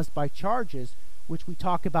fields caused by charges, which we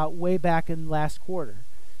talked about way back in last quarter.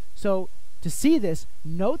 So to see this,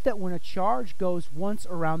 note that when a charge goes once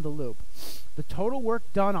around the loop, the total work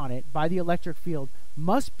done on it by the electric field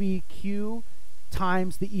must be Q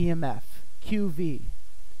times the EMF. QV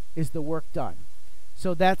is the work done.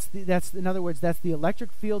 So that's in other words, that's the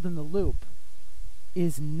electric field in the loop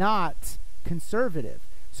is not conservative.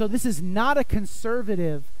 So this is not a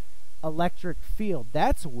conservative electric field.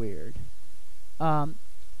 That's weird,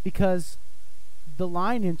 because the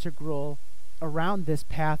line integral around this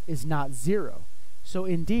path is not zero. So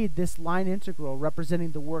indeed, this line integral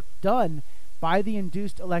representing the work done by the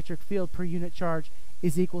induced electric field per unit charge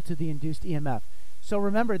is equal to the induced EMF. So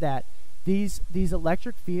remember that these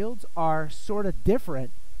electric fields are sort of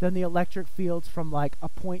different than the electric fields from like a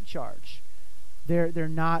point charge. They're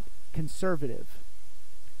not conservative.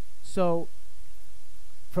 So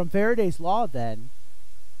from Faraday's law then,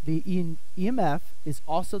 the EMF is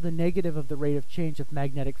also the negative of the rate of change of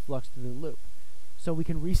magnetic flux through the loop. So we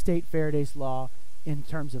can restate Faraday's law in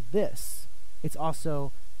terms of this. It's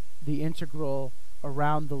also the integral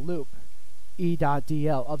around the loop, E dot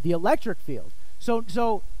dl, of the electric field.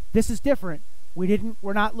 So this is different.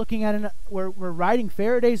 We're not looking at we're writing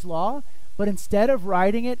Faraday's law, but instead of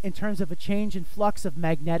writing it in terms of a change in flux of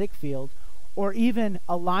magnetic field, or even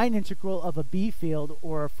a line integral of a B field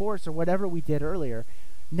or a force or whatever we did earlier,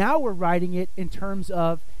 now we're writing it in terms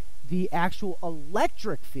of the actual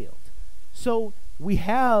electric field. So we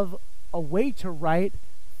have a way to write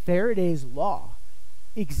Faraday's law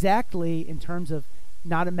exactly in terms of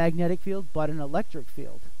not a magnetic field but an electric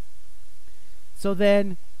field. So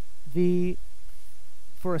then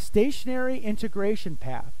for a stationary integration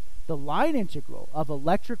path, the line integral of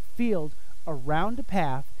electric field around a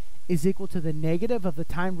path is equal to the negative of the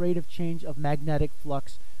time rate of change of magnetic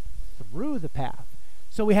flux through the path.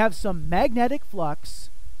 So we have some magnetic flux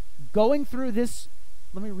going through this.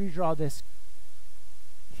 Let me redraw this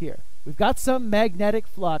here. We've got some magnetic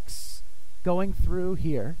flux going through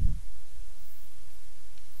here,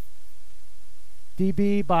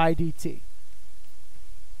 dB by dt.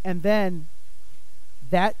 And then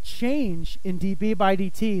that change in dB by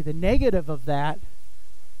dt, the negative of that,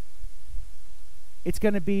 it's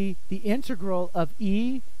going to be the integral of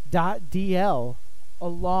E dot dl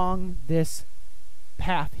along this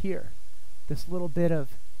path here, this little bit of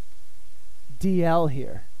dl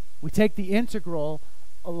here. We take the integral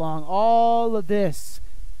along all of this,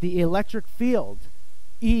 the electric field,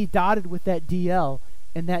 E dotted with that dl,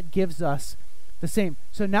 and that gives us the same.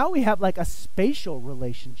 So now we have like a spatial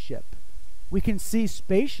relationship. We can see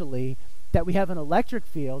spatially that we have an electric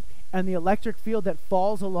field, and the electric field that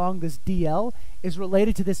falls along this dl is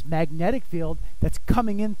related to this magnetic field that's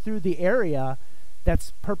coming in through the area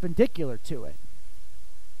that's perpendicular to it.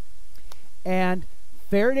 And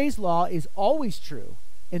Faraday's law is always true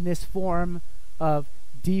in this form of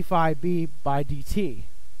d phi b by dt.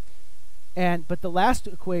 But the last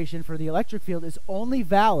equation for the electric field is only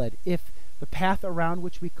valid if the path around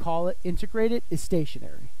which we call it integrated is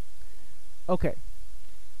stationary. Okay,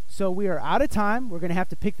 so we are out of time. We're going to have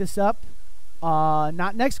to pick this up,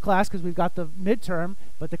 not next class because we've got the midterm,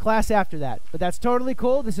 but the class after that. But that's totally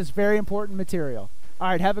cool. This is very important material. All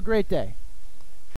right, have a great day.